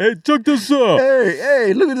 Hey, check this out.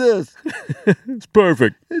 Hey, look at this. It's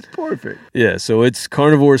perfect. It's perfect. Yeah, so it's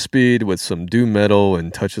carnivore speed with some doom metal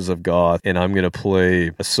and touches of goth. And I'm going to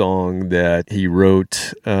play a song that he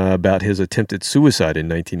wrote about his attempted suicide in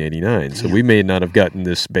 1989. So we may not have gotten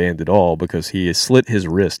this band at all because he slit his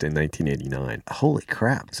wrist in 1989. Holy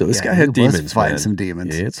crap. So this guy had he was demons, fighting man. some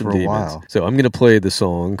demons Yeah, he had some for demons. a while. So I'm going to play the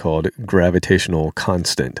song called Gravitational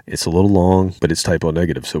Constant. It's a little long, but it's typo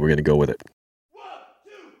negative, so we're going to go with it.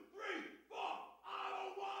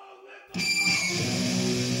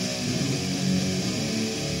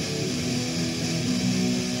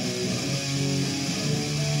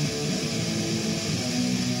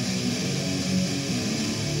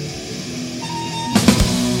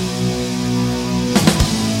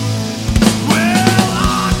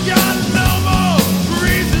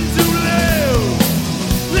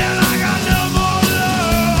 Then I got no more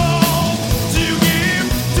love to give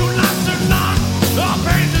to not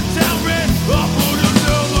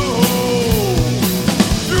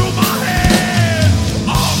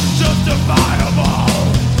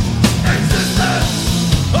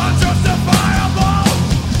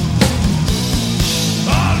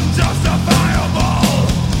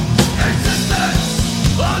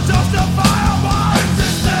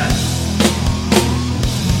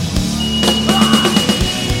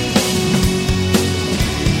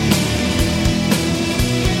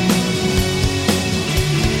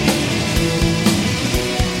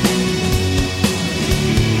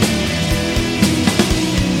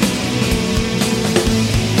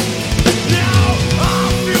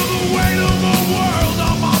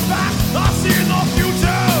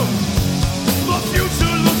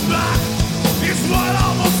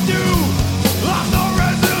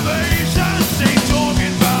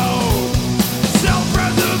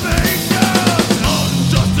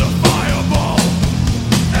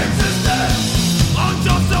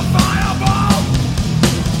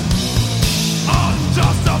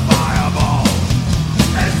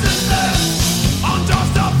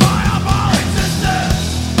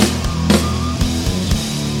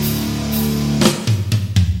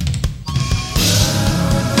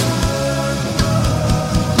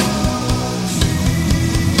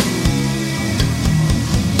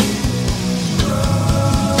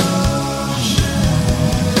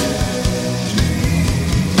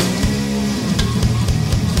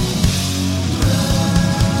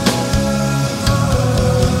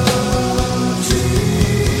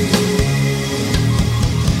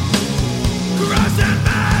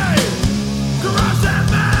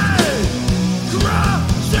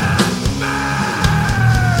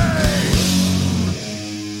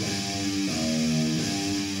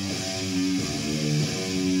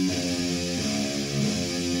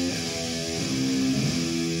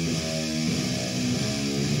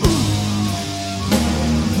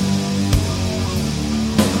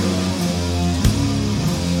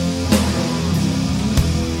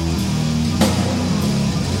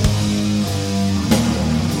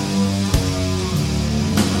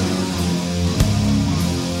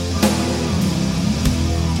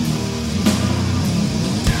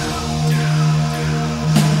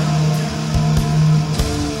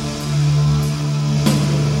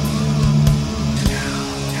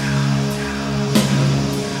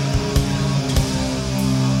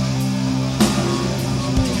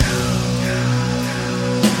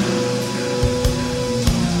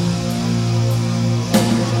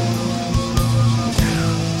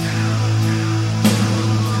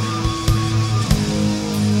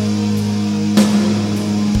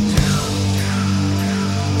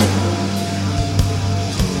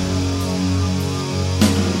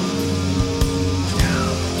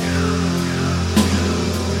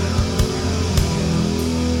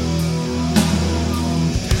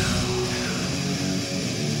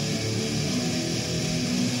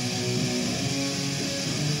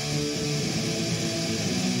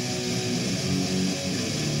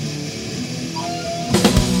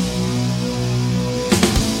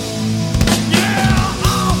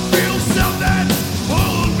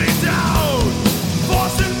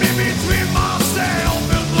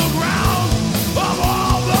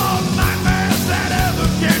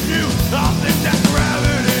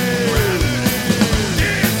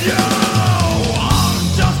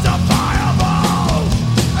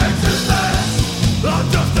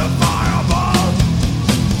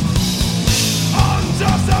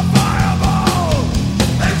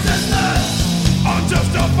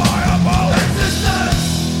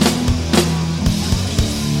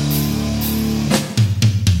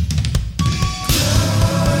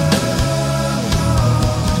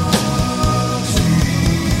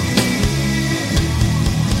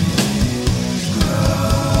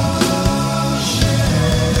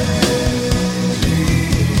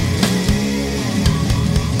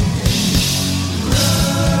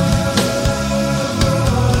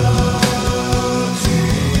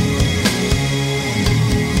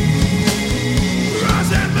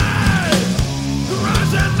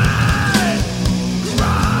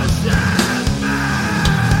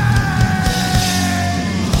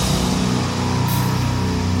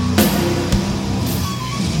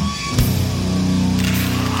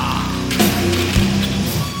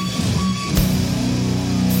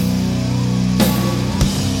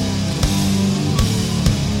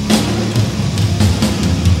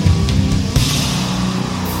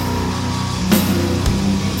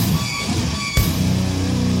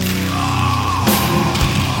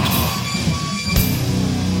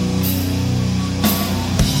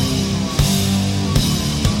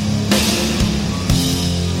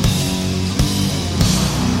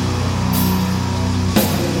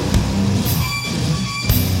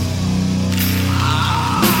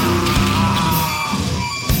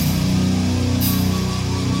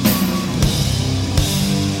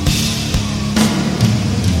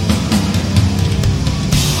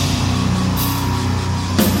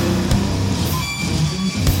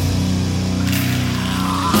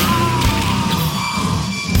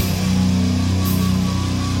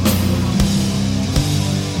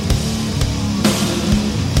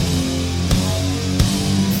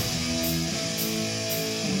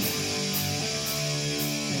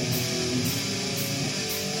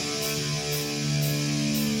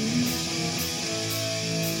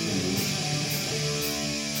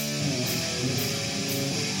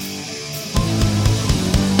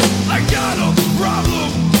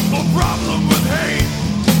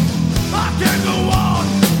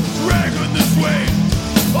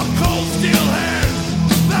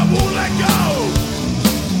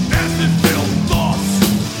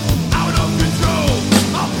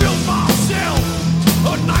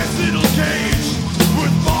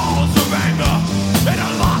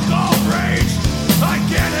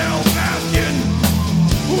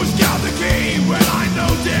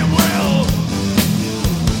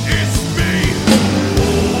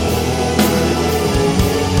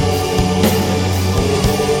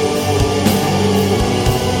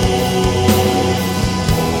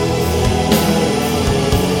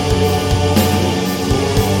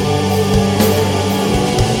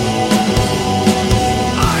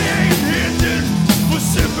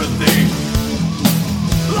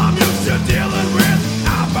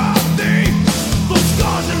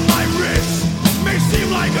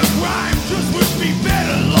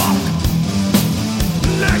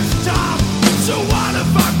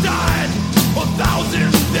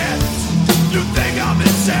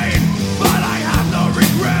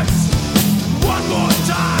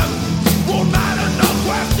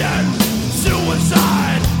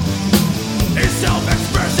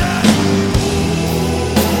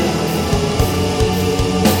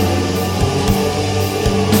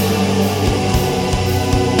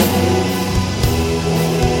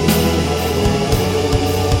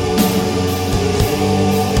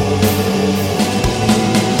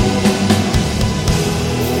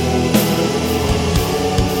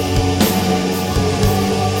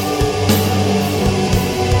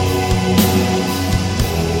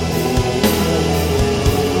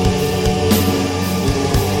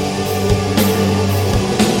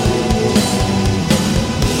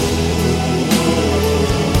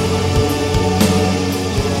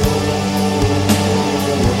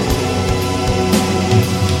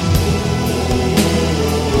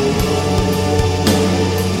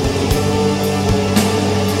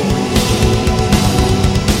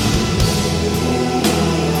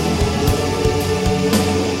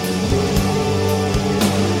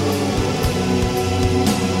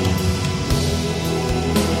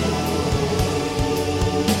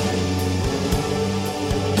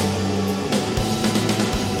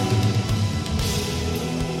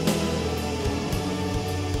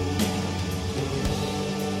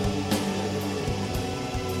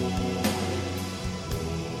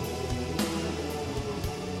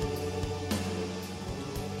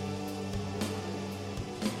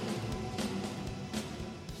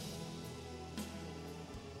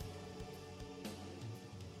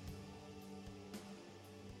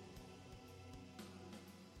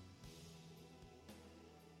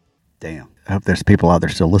Damn. I hope there's people out there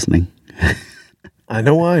still listening. I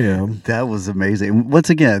know I am. That was amazing. Once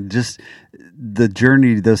again, just the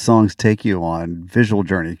journey those songs take you on, visual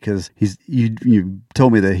journey, because you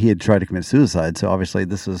told me that he had tried to commit suicide, so obviously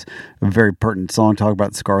this is a very pertinent song, talk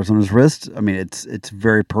about the scars on his wrist. I mean, it's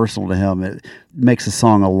very personal to him. It makes the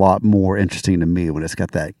song a lot more interesting to me when it's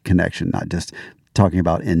got that connection, not just talking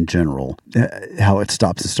about in general, how it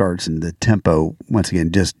stops and starts, and the tempo, once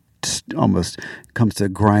again, just almost comes to a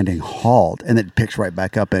grinding halt, and it picks right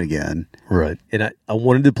back up again. Right. And I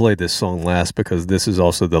wanted to play this song last because this is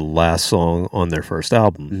also the last song on their first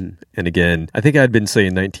album. Mm-hmm. And again, I think I'd been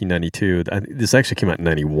saying 1992. This actually came out in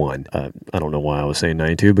 91. I don't know why I was saying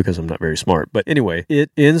 92 because I'm not very smart. But anyway,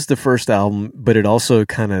 it ends the first album, but it also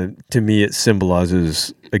kind of, to me, it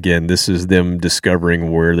symbolizes, again, this is them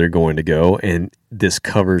discovering where they're going to go. And this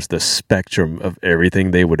covers the spectrum of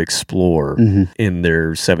everything they would explore in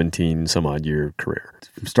their 17 some odd year career.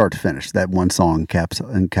 From start to finish, that one song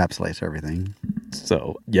encapsulates everything.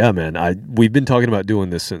 So, yeah, man, we've been talking about doing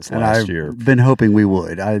this since last year. I've been hoping we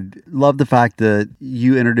would. I love the fact that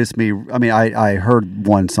you introduced me. I mean, I heard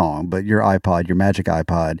one song, but your Magic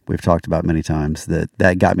iPod, we've talked about many times,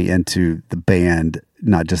 that got me into the band,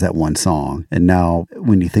 not just that one song. And now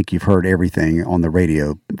when you think you've heard everything on the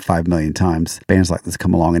radio 5 million times, bands like this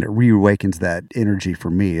come along and it reawakens that energy for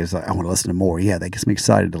me. It's like, I want to listen to more. Yeah, that gets me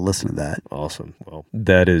excited to listen to that. Awesome. Well,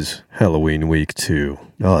 that is Halloween week 2.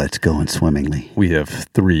 Oh, it's going swimmingly. We have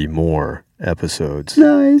 3 more episodes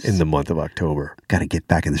in the month of October. Got to get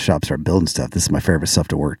back in the shop, start building stuff. This is my favorite stuff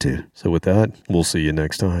to work to. So with that, we'll see you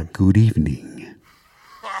next time. Good evening.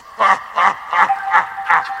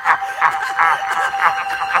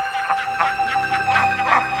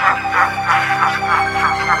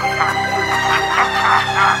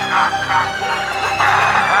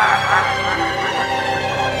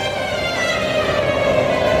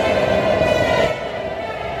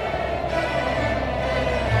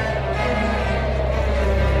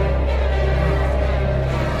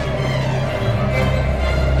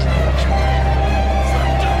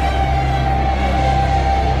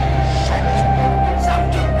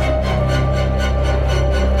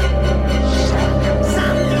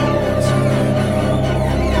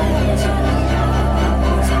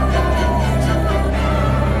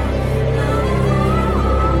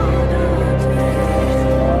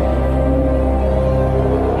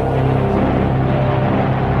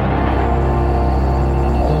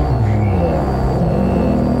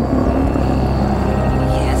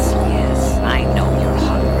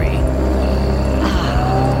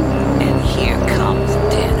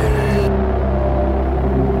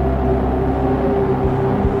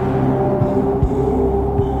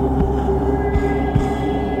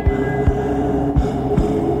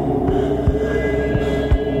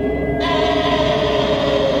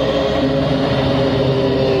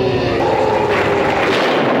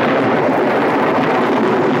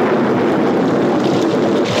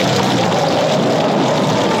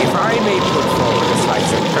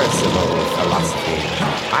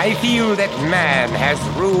 I feel that man has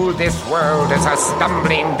ruled this world as a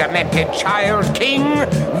stumbling, demented child king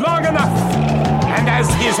long enough. And as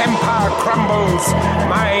his empire crumbles,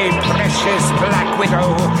 my precious Black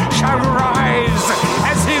Widow shall rise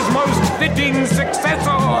as his most fitting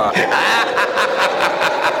successor.